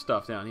got more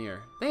stuff down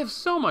here. They have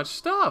so much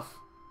stuff.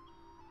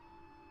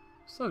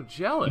 So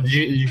jealous. Did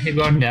you keep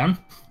going down?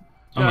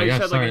 No, he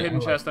had like a hidden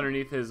chest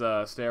underneath his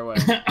stairway.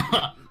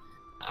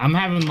 I'm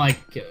having like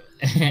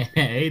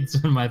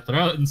AIDS in my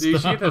throat and stuff. You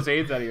should stuff. get those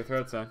AIDS out of your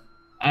throat, son.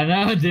 I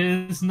know,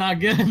 dude. It's not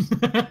good.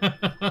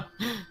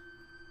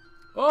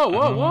 Oh,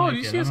 whoa!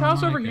 You see his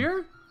house over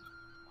here?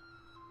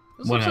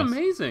 This looks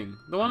amazing.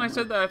 The one I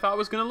said that I thought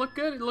was gonna look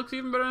good. It looks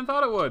even better than I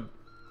thought it would.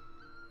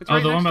 It's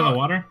the one by the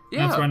water?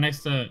 Yeah. That's right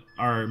next to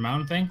our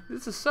mountain thing?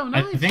 This is so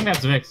nice. I think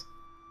that's Vic's.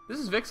 This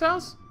is Vic's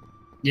house?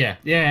 Yeah,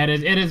 it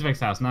is. It is Vic's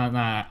house. Not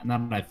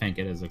I think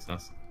it is Vic's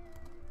house.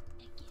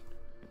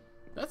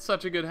 That's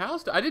such a good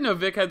house. I didn't know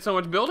Vic had so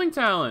much building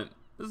talent.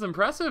 This is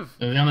impressive.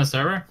 Is he on the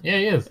server? Yeah,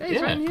 he is. Hey,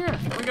 he's right in here.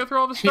 Let me go through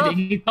all the stuff.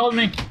 He told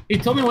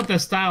me what the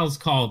style's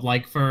called,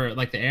 like for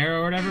like the air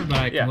or whatever, but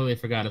I completely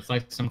forgot. It's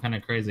like some kind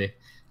of crazy,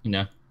 you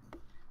know.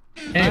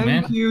 Hey,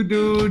 man. Thank you,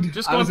 dude.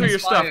 Just going through your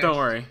stuff, don't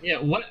worry. Yeah,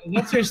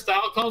 what's your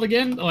style called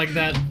again? Like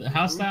that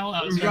house style?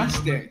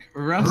 Rustic.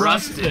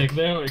 Rustic,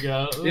 there we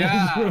go.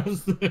 Yeah.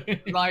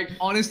 Like,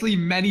 honestly,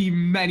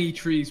 many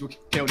trees were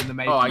killed in the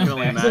making. Oh, I can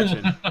only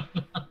imagine.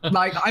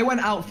 Like, I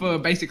went out for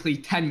basically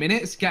 10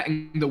 minutes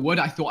getting the wood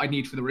I thought I'd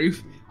need for the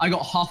roof. I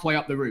got halfway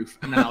up the roof,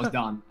 and then I was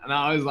done. And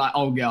I was like,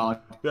 oh, God.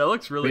 Yeah, it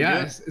looks really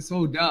good. It's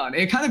all done.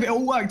 It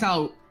all worked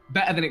out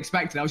better than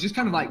expected. I was just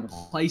kind of like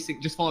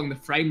just following the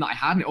frame that I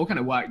had, and it all kind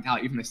of worked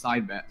out, even the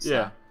side bits.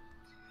 So.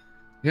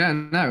 Yeah,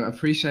 no,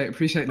 appreciate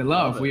the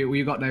love.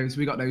 We got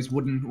those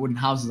wooden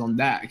houses on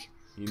deck.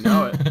 You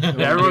know it.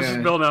 Yeah, everyone's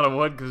just building out of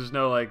wood because there's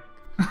no like.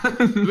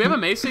 Do we have a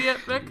mesa yet,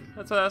 Vic?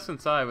 That's what I asked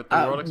inside with the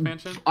world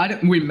expansion.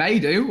 We may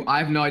do. I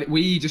have no idea.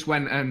 We just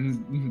went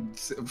and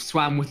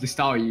swam with the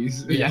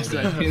Staryus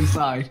yesterday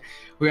inside.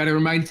 We had a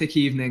romantic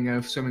evening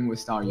of swimming with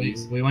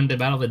Staryus. We went to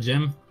battle the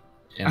gym.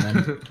 And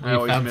then I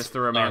always miss the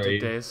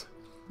romantic days.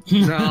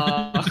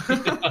 No.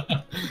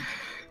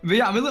 But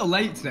yeah, I'm a little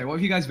late today. What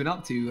have you guys been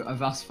up to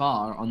thus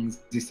far on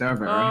the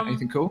server?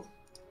 Anything cool?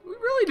 We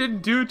really really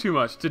didn't do too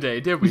much today,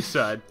 did we,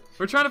 Sud?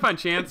 We're trying to find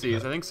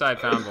Chanseys. I think Side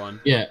found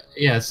one. Yeah.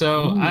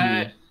 So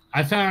I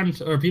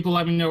found, or people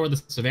let me know where the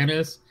savannah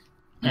is,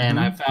 and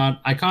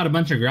I caught a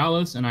bunch of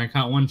growlers, and I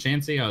caught one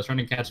Chansey. I was trying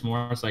to catch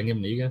more so I can give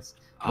them to you guys.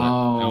 I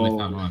only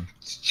found one.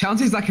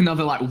 Chansey's like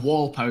another like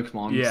wall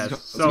Pokemon. Yeah,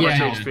 so much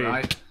HP.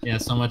 Right? Yeah,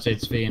 so much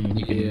HP, and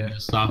you can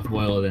just soft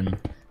boil it and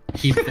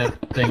keep that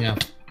thing up.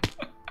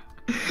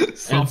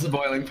 Soft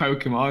boiling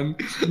Pokemon.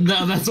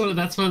 No, that's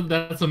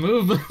a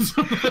move.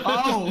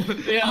 Oh,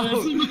 yeah.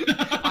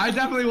 I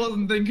definitely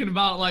wasn't thinking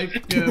about like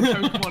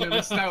Pokemon in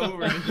a stove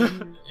or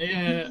anything.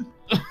 Yeah.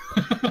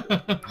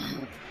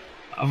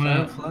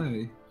 Fair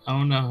play. I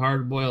want to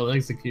hard boil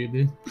execute,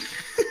 dude.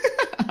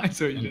 I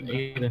saw you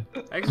did.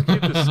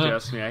 Execute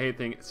disgusts me. I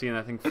hate seeing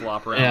that thing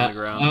flop around on the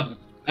ground.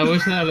 I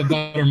wish I had a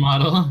better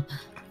model.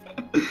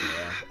 Yeah.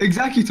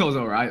 Executor's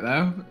alright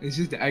though. It's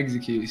just the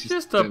execute. It's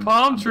just a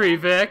palm tree,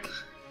 Vic.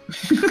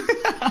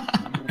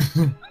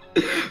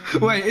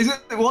 Wait,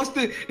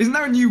 isn't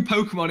there a new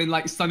Pokemon in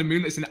like Sun and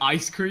Moon that's an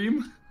ice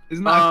cream?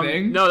 Isn't that a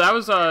thing? No, that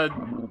was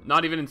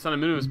not even in Sun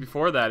and Moon. It was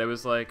before that. It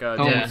was like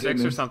Gen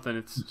 6 or something.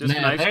 It's just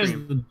an ice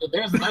cream.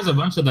 There's a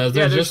bunch of those.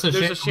 Yeah, there's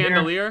a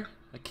chandelier,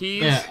 a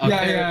keys,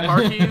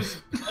 car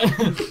keys,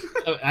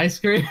 ice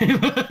cream.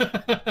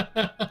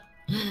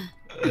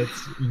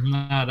 It's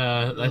not.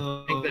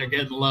 I think they're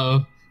getting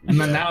low. And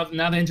then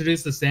now they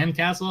introduced the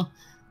sandcastle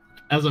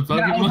as a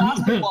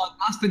Pokemon. Yeah,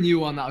 that's the new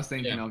one that I was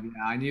thinking of. Yeah,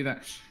 I knew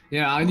that.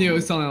 Yeah, I knew it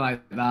was something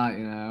like that.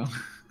 You know.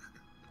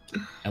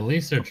 At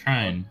least they're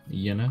trying.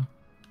 You know.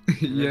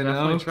 They're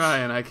definitely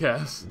trying, I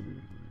guess.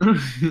 I don't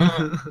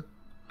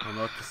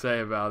know what to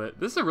say about it.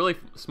 This is a really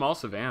small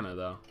savannah,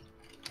 though.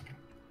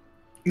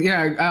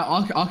 Yeah,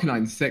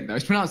 Arcanine's sick though.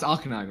 It's pronounced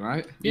Arcanine,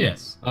 right?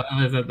 Yes.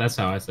 That's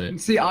how I say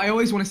it. See, I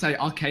always want to say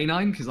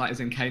Arcanine because like as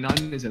in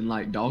canine, as in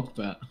like dog,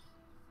 but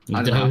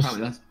I don't know.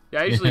 Apparently that's...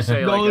 Yeah, I usually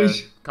say like a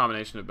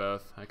combination of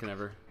both. I can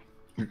never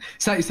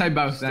say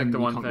both. Then to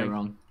you one can't thing. go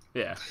wrong.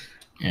 Yeah.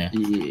 Yeah.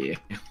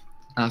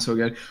 That's all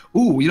good.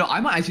 Ooh, you know, I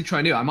might actually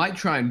try I might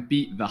try and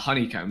beat the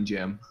Honeycomb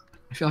Gym.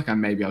 I feel like I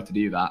may be able to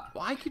do that.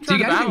 Well, I keep trying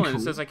to battle him.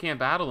 It says I can't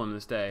battle him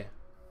this day.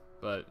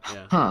 But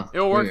yeah,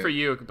 it'll work for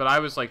you. But I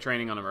was like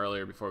training on him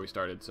earlier before we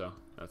started, so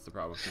that's the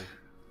problem.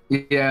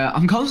 Yeah,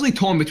 I'm constantly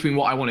torn between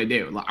what I want to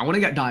do. Like, I want to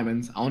get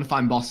diamonds, I want to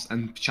find boss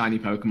and shiny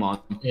Pokemon.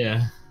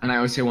 Yeah. And I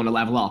also want to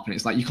level up, and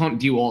it's like you can't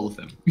do all of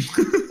them.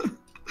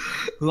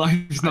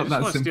 Life's not that simple. I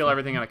just want to steal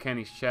everything out of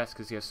Kenny's chest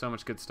because he has so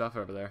much good stuff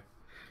over there.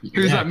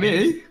 Who's that?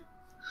 Me?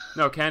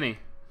 No, Kenny.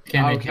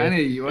 Oh,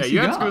 Kenny. Yeah,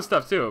 you have good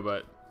stuff too,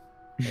 but.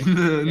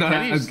 No,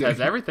 Kenny just has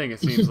everything, it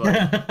seems like.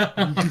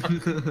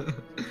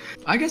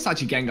 I guess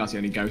actually Gengar's the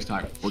only ghost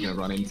type we're gonna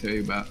run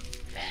into, but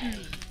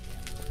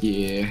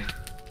yeah.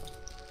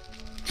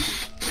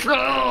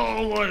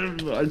 Oh,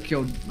 I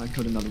killed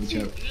another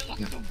choke.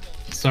 Yeah.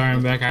 Sorry,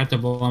 I'm back. I have to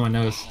blow on my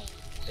nose.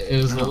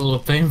 It was a little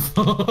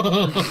painful.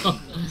 Oh,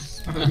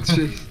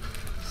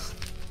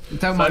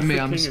 don't mind me,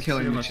 I'm just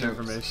killing the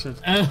choke.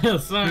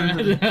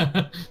 Sorry.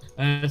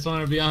 I just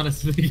want to be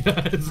honest with you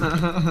guys.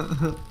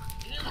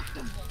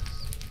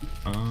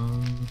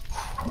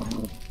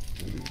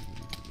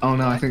 Oh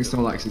no, I think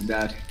Snorlax is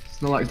dead.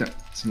 Snorlax died.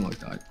 Snorlax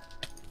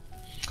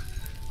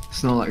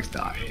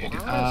died.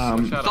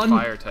 Switch out a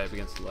fire type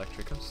against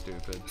electric. I'm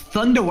stupid.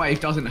 Thunder Wave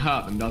doesn't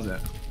hurt them, does it?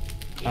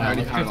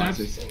 Only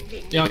paralyzes.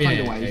 Yeah,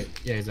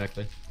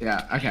 exactly.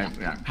 Yeah, okay,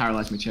 yeah,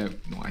 paralyze my choke.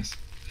 Nice.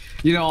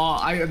 You know,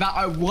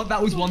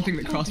 that was one thing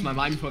that crossed my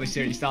mind before the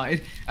series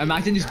started.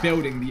 Imagine just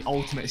building the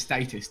ultimate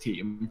status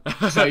team.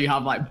 So you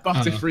have like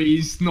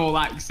Butterfrees,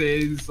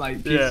 Snorlaxes,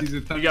 like pieces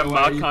of Thunder You got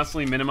Mud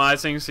constantly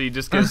minimizing, so you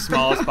just get as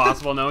small as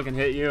possible. No one can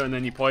hit you, and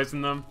then you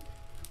poison them.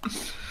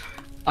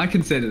 I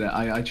considered it.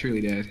 I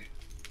truly did.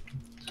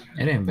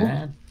 It ain't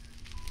bad.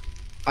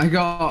 I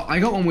got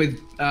one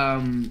with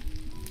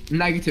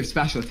negative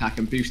special attack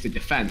and boosted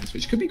defense,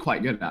 which could be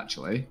quite good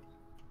actually.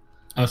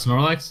 Oh,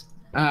 Snorlax?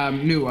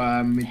 No,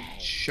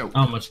 Machoke.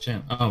 Oh,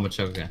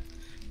 Machoke, okay.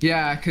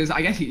 Yeah, because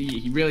I guess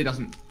he really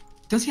doesn't...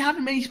 Does he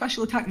have many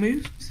special attack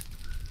moves?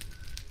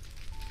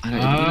 I don't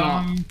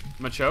know.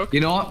 Machoke? You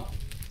know what?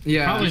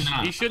 Yeah. Probably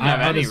not. He shouldn't have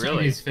any,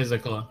 really. He's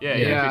physical. Yeah,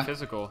 he would be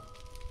physical.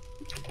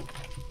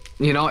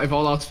 You know, if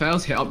all else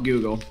fails, hit up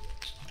Google.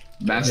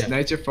 Best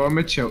nature for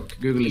Machoke.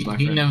 Google is my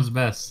friend. He knows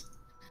best.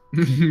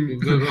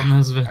 Google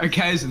knows best.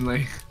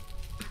 Occasionally.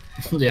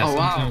 Yeah,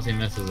 sometimes he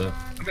messes up.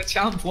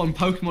 Machamp won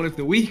Pokemon of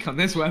the Week on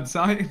this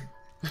website.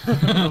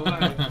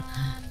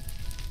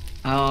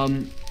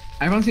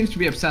 Everyone seems to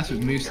be obsessed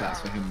with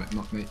movesets for him, but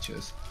not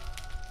natures.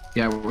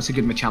 Yeah, what's a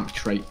good Machamp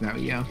trait? There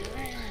we go.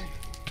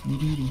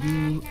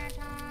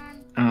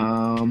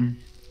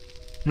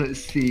 Let's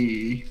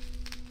see.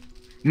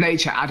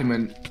 Nature,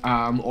 Adamant,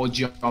 or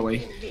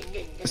Jolly.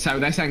 So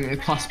they're saying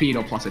plus speed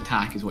or plus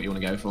attack is what you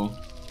want to go for.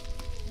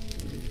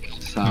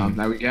 So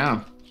there we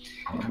go.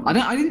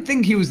 I didn't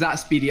think he was that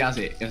speedy as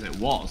it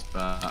was,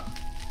 but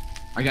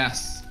I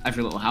guess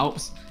every little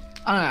helps.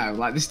 I don't know,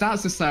 like the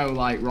stats are so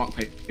like rock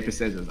paper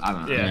scissors. I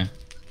don't know. Yeah.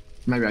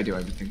 Maybe I do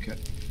overthink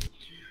it.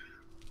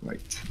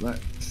 Wait,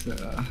 let's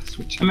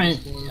switch. I mean,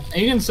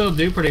 you can still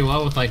do pretty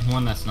well with like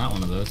one that's not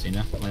one of those, you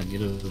know? Like, it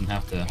doesn't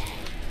have to.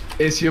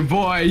 It's your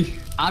boy,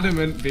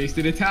 Adamant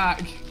Boosted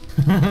Attack.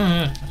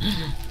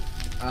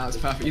 That's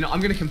perfect. You know,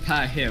 I'm gonna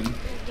compare him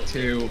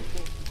to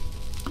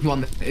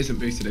one that isn't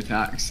boosted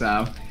attack.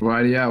 So,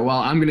 right, yeah. Well,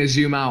 I'm gonna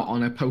zoom out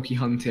on a poke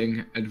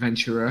hunting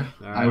adventurer.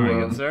 I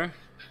will good, sir.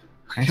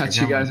 catch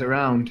you guys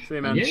around. See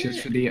you, man. And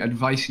cheers for the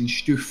advice and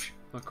stuff.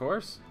 Of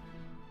course.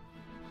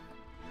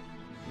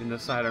 In the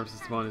sidearm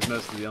system is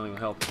mostly the only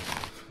help.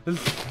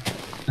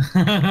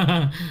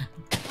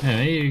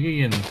 Yeah,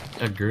 you can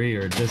agree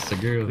or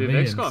disagree with Dude, me.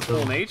 Vic's going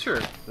full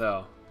nature,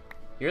 though.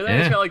 You hear that?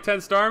 Yeah. He's got like 10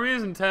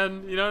 Starmies and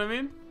 10, you know what I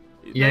mean?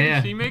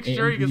 Yeah. He makes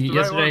sure he gets the right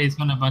Yesterday one. he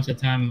spent a bunch of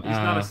time. He's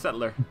not a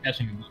settler.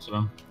 Catching a bunch of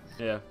them.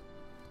 Yeah.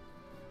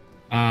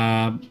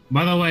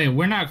 By the way,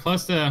 we're not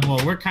close to.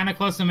 Well, we're kind of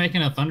close to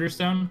making a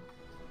Thunderstone.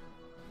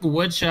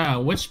 Which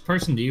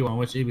person do you want?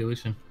 Which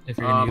evolution? If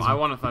you're gonna use I them?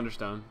 want a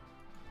Thunderstone.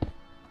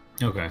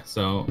 Okay,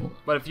 so.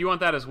 But if you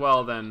want that as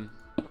well, then,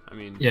 I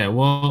mean. Yeah,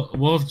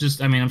 we'll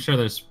just. I mean, I'm sure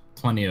there's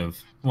plenty of.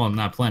 Well,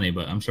 not plenty,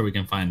 but I'm sure we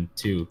can find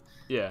two.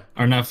 Yeah.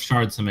 Or enough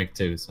shards to make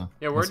two. So.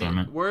 Yeah.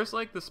 Where's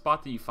like the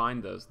spot that you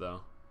find those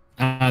though?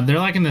 They're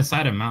like in the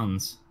side of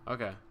mountains.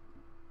 Okay.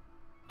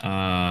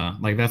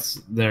 Like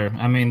that's there.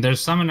 I mean,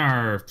 there's some in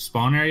our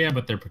spawn area,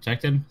 but they're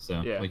protected,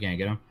 so yeah. we can't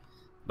get them.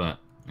 But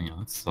you know,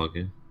 it's all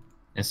good.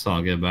 It's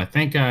all good. But I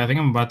think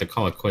I'm about to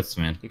call it quits,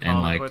 man. You and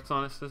calling like, it quits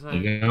on us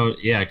today?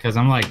 yeah, because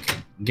I'm like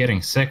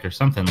getting sick or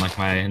something. Like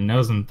my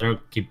nose and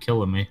throat keep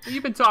killing me.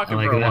 You've been talking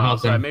like for a while,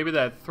 so time, maybe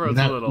that throat's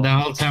a little. The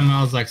whole time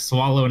I was like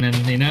swallowing, and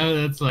you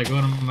know, that's like,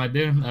 what am I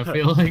doing? I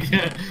feel like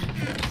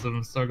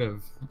some sort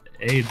of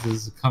AIDS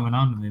is coming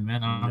on to me,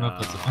 man. I don't know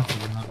if it's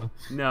offensive or not. But...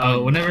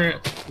 No.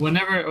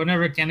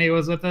 Whenever Kenny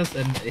was with us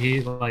and he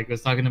like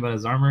was talking about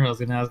his armor, I was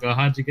gonna ask, "Oh,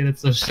 how'd you get it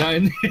so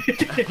shiny?"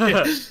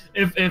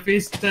 if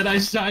he said I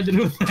shined it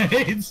with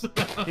AIDS,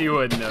 he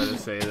wouldn't know to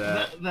say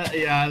that.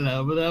 Yeah, I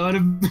know, but that would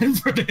have been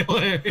pretty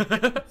hilarious.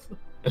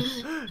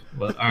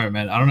 But all right,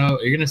 man. I don't know.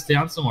 You're gonna stay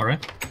on some more,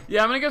 right?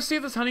 Yeah, I'm gonna go see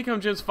if this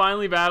honeycomb gym's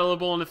finally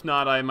battleable, and if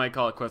not, I might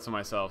call it quits on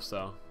myself.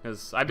 So,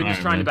 because I've been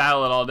just trying to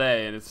battle it all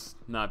day, and it's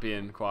not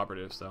being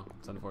cooperative, so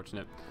it's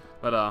unfortunate.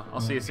 But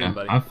I'll see you soon,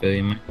 buddy. I feel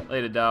you, man.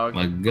 Later, dog.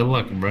 Like, good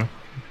luck, bro.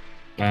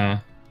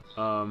 Hi.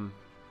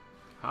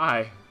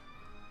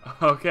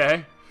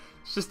 Okay.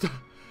 It's just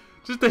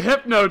a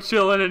hypno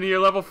chilling in here,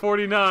 level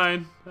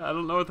 49. I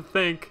don't know what to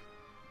think.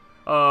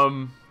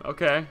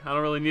 Okay, I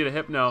don't really need a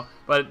hypno,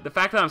 but the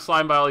fact that I'm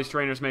sliding by all these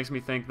trainers makes me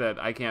think that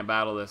I can't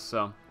battle this,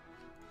 so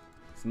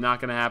it's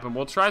not gonna happen.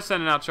 We'll try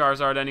sending out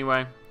Charizard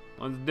anyway.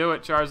 Let's do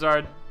it,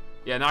 Charizard.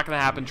 Yeah, not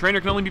gonna happen. Trainer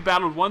can only be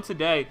battled once a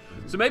day,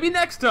 so maybe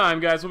next time,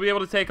 guys, we'll be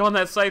able to take on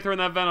that Scyther and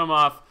that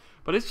Venomoth.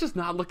 But it's just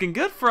not looking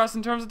good for us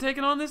in terms of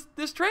taking on this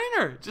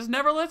trainer. It just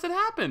never lets it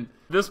happen.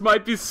 This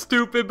might be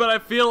stupid, but I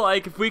feel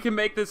like if we can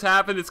make this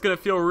happen, it's gonna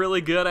feel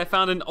really good. I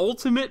found an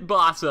ultimate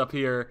boss up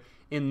here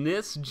in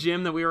this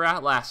gym that we were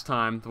at last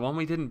time, the one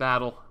we didn't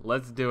battle.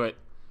 Let's do it.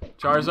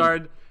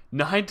 Charizard,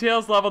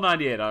 Ninetales, level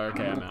 98. Oh,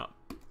 okay, I'm out.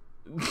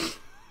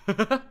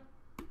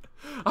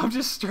 I'm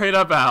just straight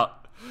up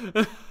out.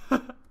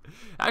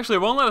 Actually,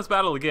 it won't let us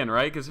battle again,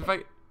 right? Because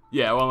if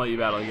yeah, it won't let you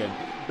battle again.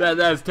 That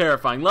is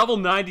terrifying. Level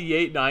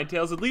 98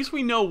 Ninetales. At least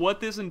we know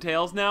what this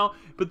entails now,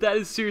 but that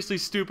is seriously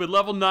stupid.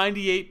 Level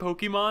 98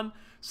 Pokemon.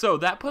 So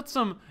that puts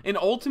an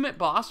ultimate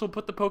boss will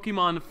put the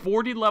Pokemon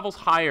 40 levels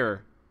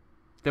higher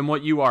than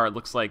what you are, it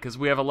looks like, because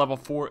we have a level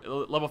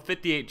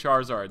 58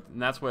 Charizard, and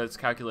that's what it's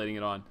calculating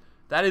it on.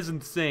 That is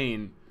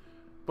insane.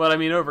 But I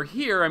mean, over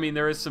here, I mean,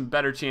 there is some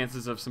better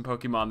chances of some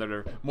Pokemon that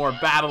are more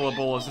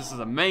battleable, as this is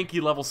a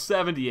Mankey level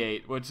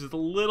 78, which is a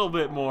little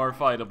bit more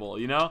fightable,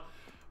 you know?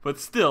 But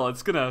still,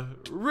 it's gonna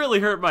really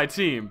hurt my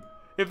team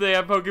if they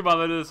have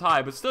Pokemon that are this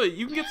high. But still,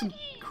 you can get some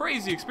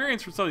crazy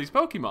experience from some of these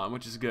Pokemon,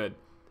 which is good.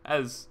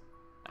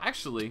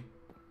 Actually,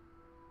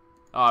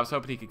 oh, I was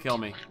hoping he could kill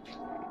me.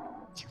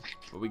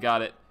 But we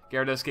got it.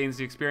 Gyarados gains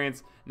the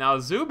experience. Now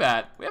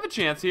Zubat, we have a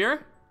chance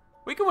here.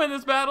 We can win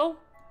this battle.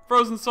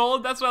 Frozen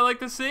Solid, that's what I like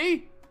to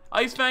see.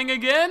 Ice Fang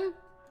again.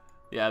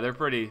 Yeah, they're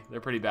pretty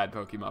bad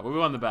Pokemon, but we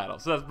won the battle,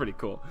 so that's pretty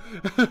cool.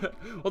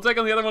 We'll take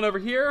on the other one over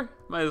here.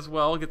 Might as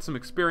well get some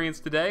experience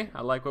today.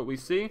 I like what we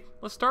see.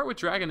 Let's start with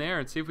Dragonair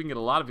and see if we can get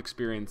a lot of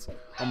experience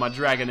on my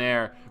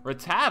Dragonair.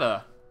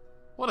 Rattata.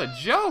 What a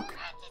joke.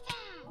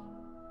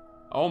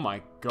 Oh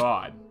my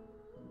god.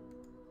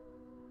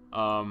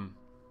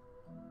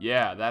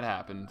 Yeah, that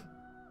happened.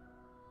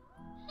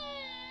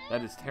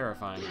 That is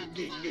terrifying.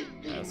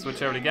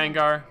 Switch over to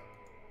Gengar.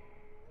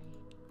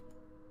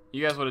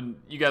 You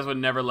guys would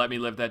never let me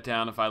live that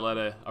down if I let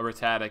a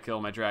Rattata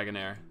kill my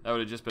Dragonair. That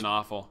would have just been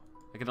awful.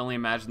 I can only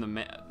imagine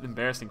the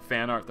embarrassing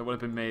fan art that would have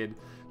been made.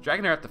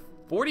 Dragonair up to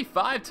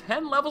 45,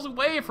 10 levels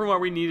away from where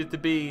we needed to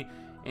be.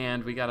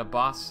 And we got a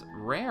boss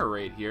rare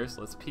right here,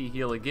 so let's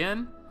P-heal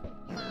again.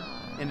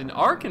 And an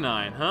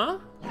Arcanine, huh?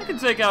 I can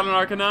take out an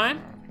Arcanine.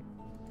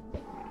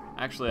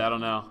 Actually, I don't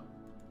know.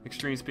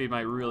 Extreme speed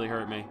might really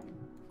hurt me.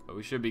 But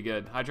we should be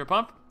good. Hydro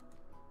Pump.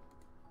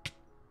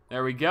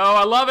 There we go.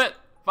 I love it.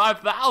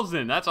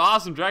 5,000. That's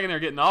awesome. Dragonair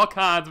getting all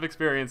kinds of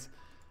experience.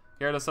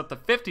 Here's us up to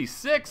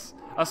 56.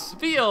 A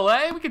Spheal,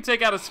 eh? We can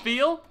take out a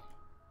Spheal.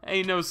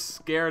 Ain't no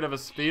scared of a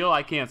Spheal.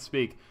 I can't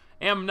speak.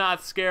 Am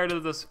not scared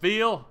of the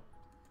Spheal.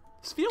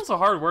 Spheal's a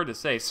hard word to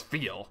say.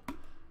 Spheal.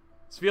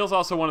 Spheal's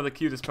also one of the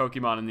cutest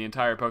Pokemon in the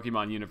entire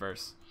Pokemon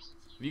universe.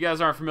 If you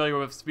guys aren't familiar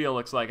with what Spheal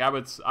looks like,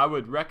 I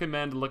would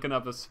recommend looking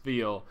up a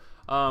Spheal.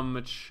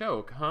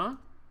 Machoke, huh?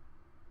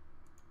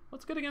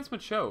 What's good against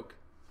Machoke?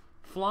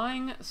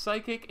 Flying,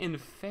 Psychic,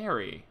 and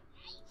Fairy.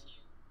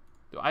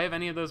 Do I have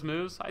any of those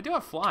moves? I do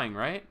have Flying,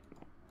 right?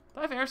 Do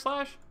I have Air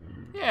Slash?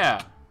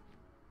 Yeah.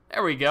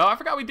 There we go. I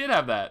forgot we did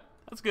have that.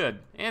 That's good.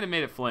 And it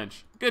made it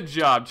flinch. Good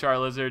job,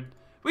 Charizard.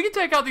 We can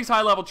take out these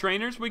high-level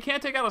trainers. We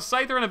can't take out a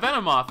Scyther and a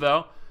Venomoth,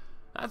 though.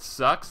 That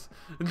sucks.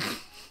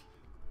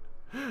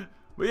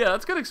 But yeah,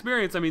 that's good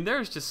experience. I mean,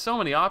 there's just so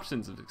many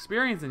options of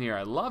experience in here.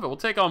 I love it. We'll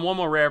take on one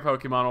more rare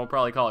Pokemon. We'll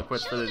probably call it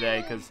quits for the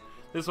day, because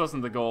this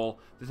wasn't the goal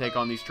to take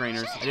on these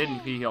trainers. I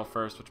didn't P-heal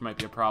first, which might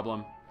be a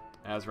problem,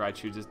 as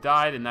Raichu just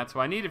died, and that's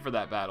what I needed for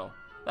that battle.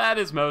 That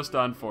is most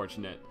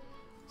unfortunate.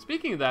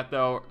 Speaking of that,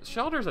 though,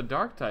 Shelter's a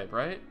dark type,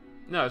 right?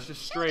 No, it's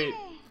just straight.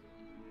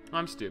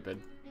 I'm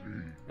stupid.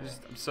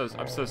 I'm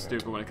so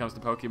stupid when it comes to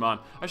Pokemon.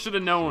 I should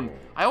have known.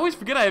 I always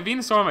forget I have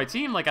Venusaur on my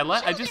team. Like I'm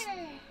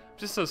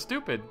just so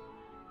stupid.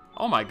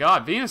 Oh my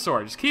God,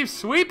 Venusaur, just keep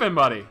sweeping,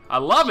 buddy. I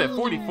love it.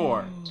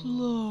 44.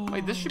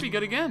 Wait, this should be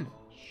good again.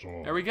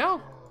 There we go.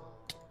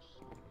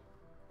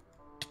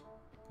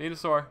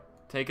 Venusaur,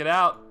 take it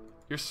out.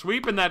 You're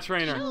sweeping that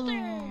trainer.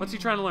 What's he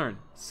trying to learn?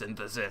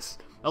 Synthesis.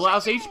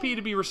 Allows HP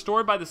to be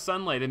restored by the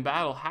sunlight. In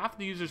battle, half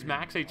the user's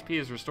max HP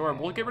is restored.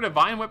 We'll get rid of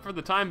Vine Whip for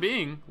the time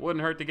being.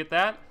 Wouldn't hurt to get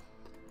that.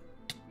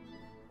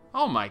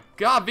 Oh my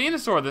God,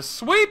 Venusaur, the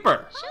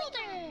sweeper!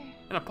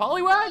 And a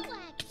Poliwag?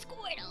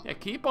 Yeah,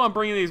 keep on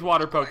bringing these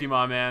water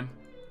Pokemon, man.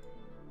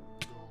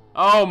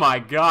 Oh my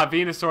God,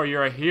 Venusaur,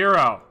 you're a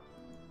hero.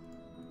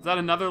 Is that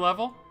another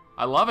level?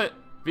 I love it.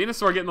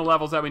 Venusaur getting the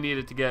levels that we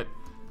needed to get.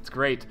 It's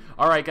great.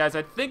 Alright guys,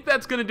 I think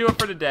that's going to do it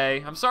for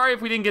today. I'm sorry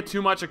if we didn't get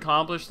too much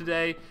accomplished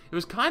today. It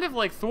was kind of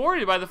like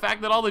thwarted by the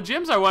fact that all the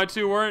gyms I went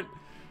to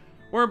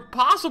weren't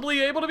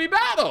possibly able to be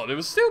battled. It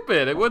was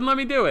stupid. It wouldn't let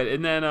me do it.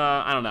 And then,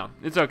 I don't know.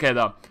 It's okay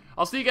though.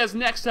 I'll see you guys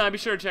next time. Be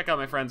sure to check out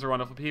my friends. They're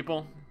wonderful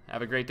people.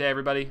 Have a great day,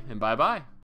 everybody, and bye-bye.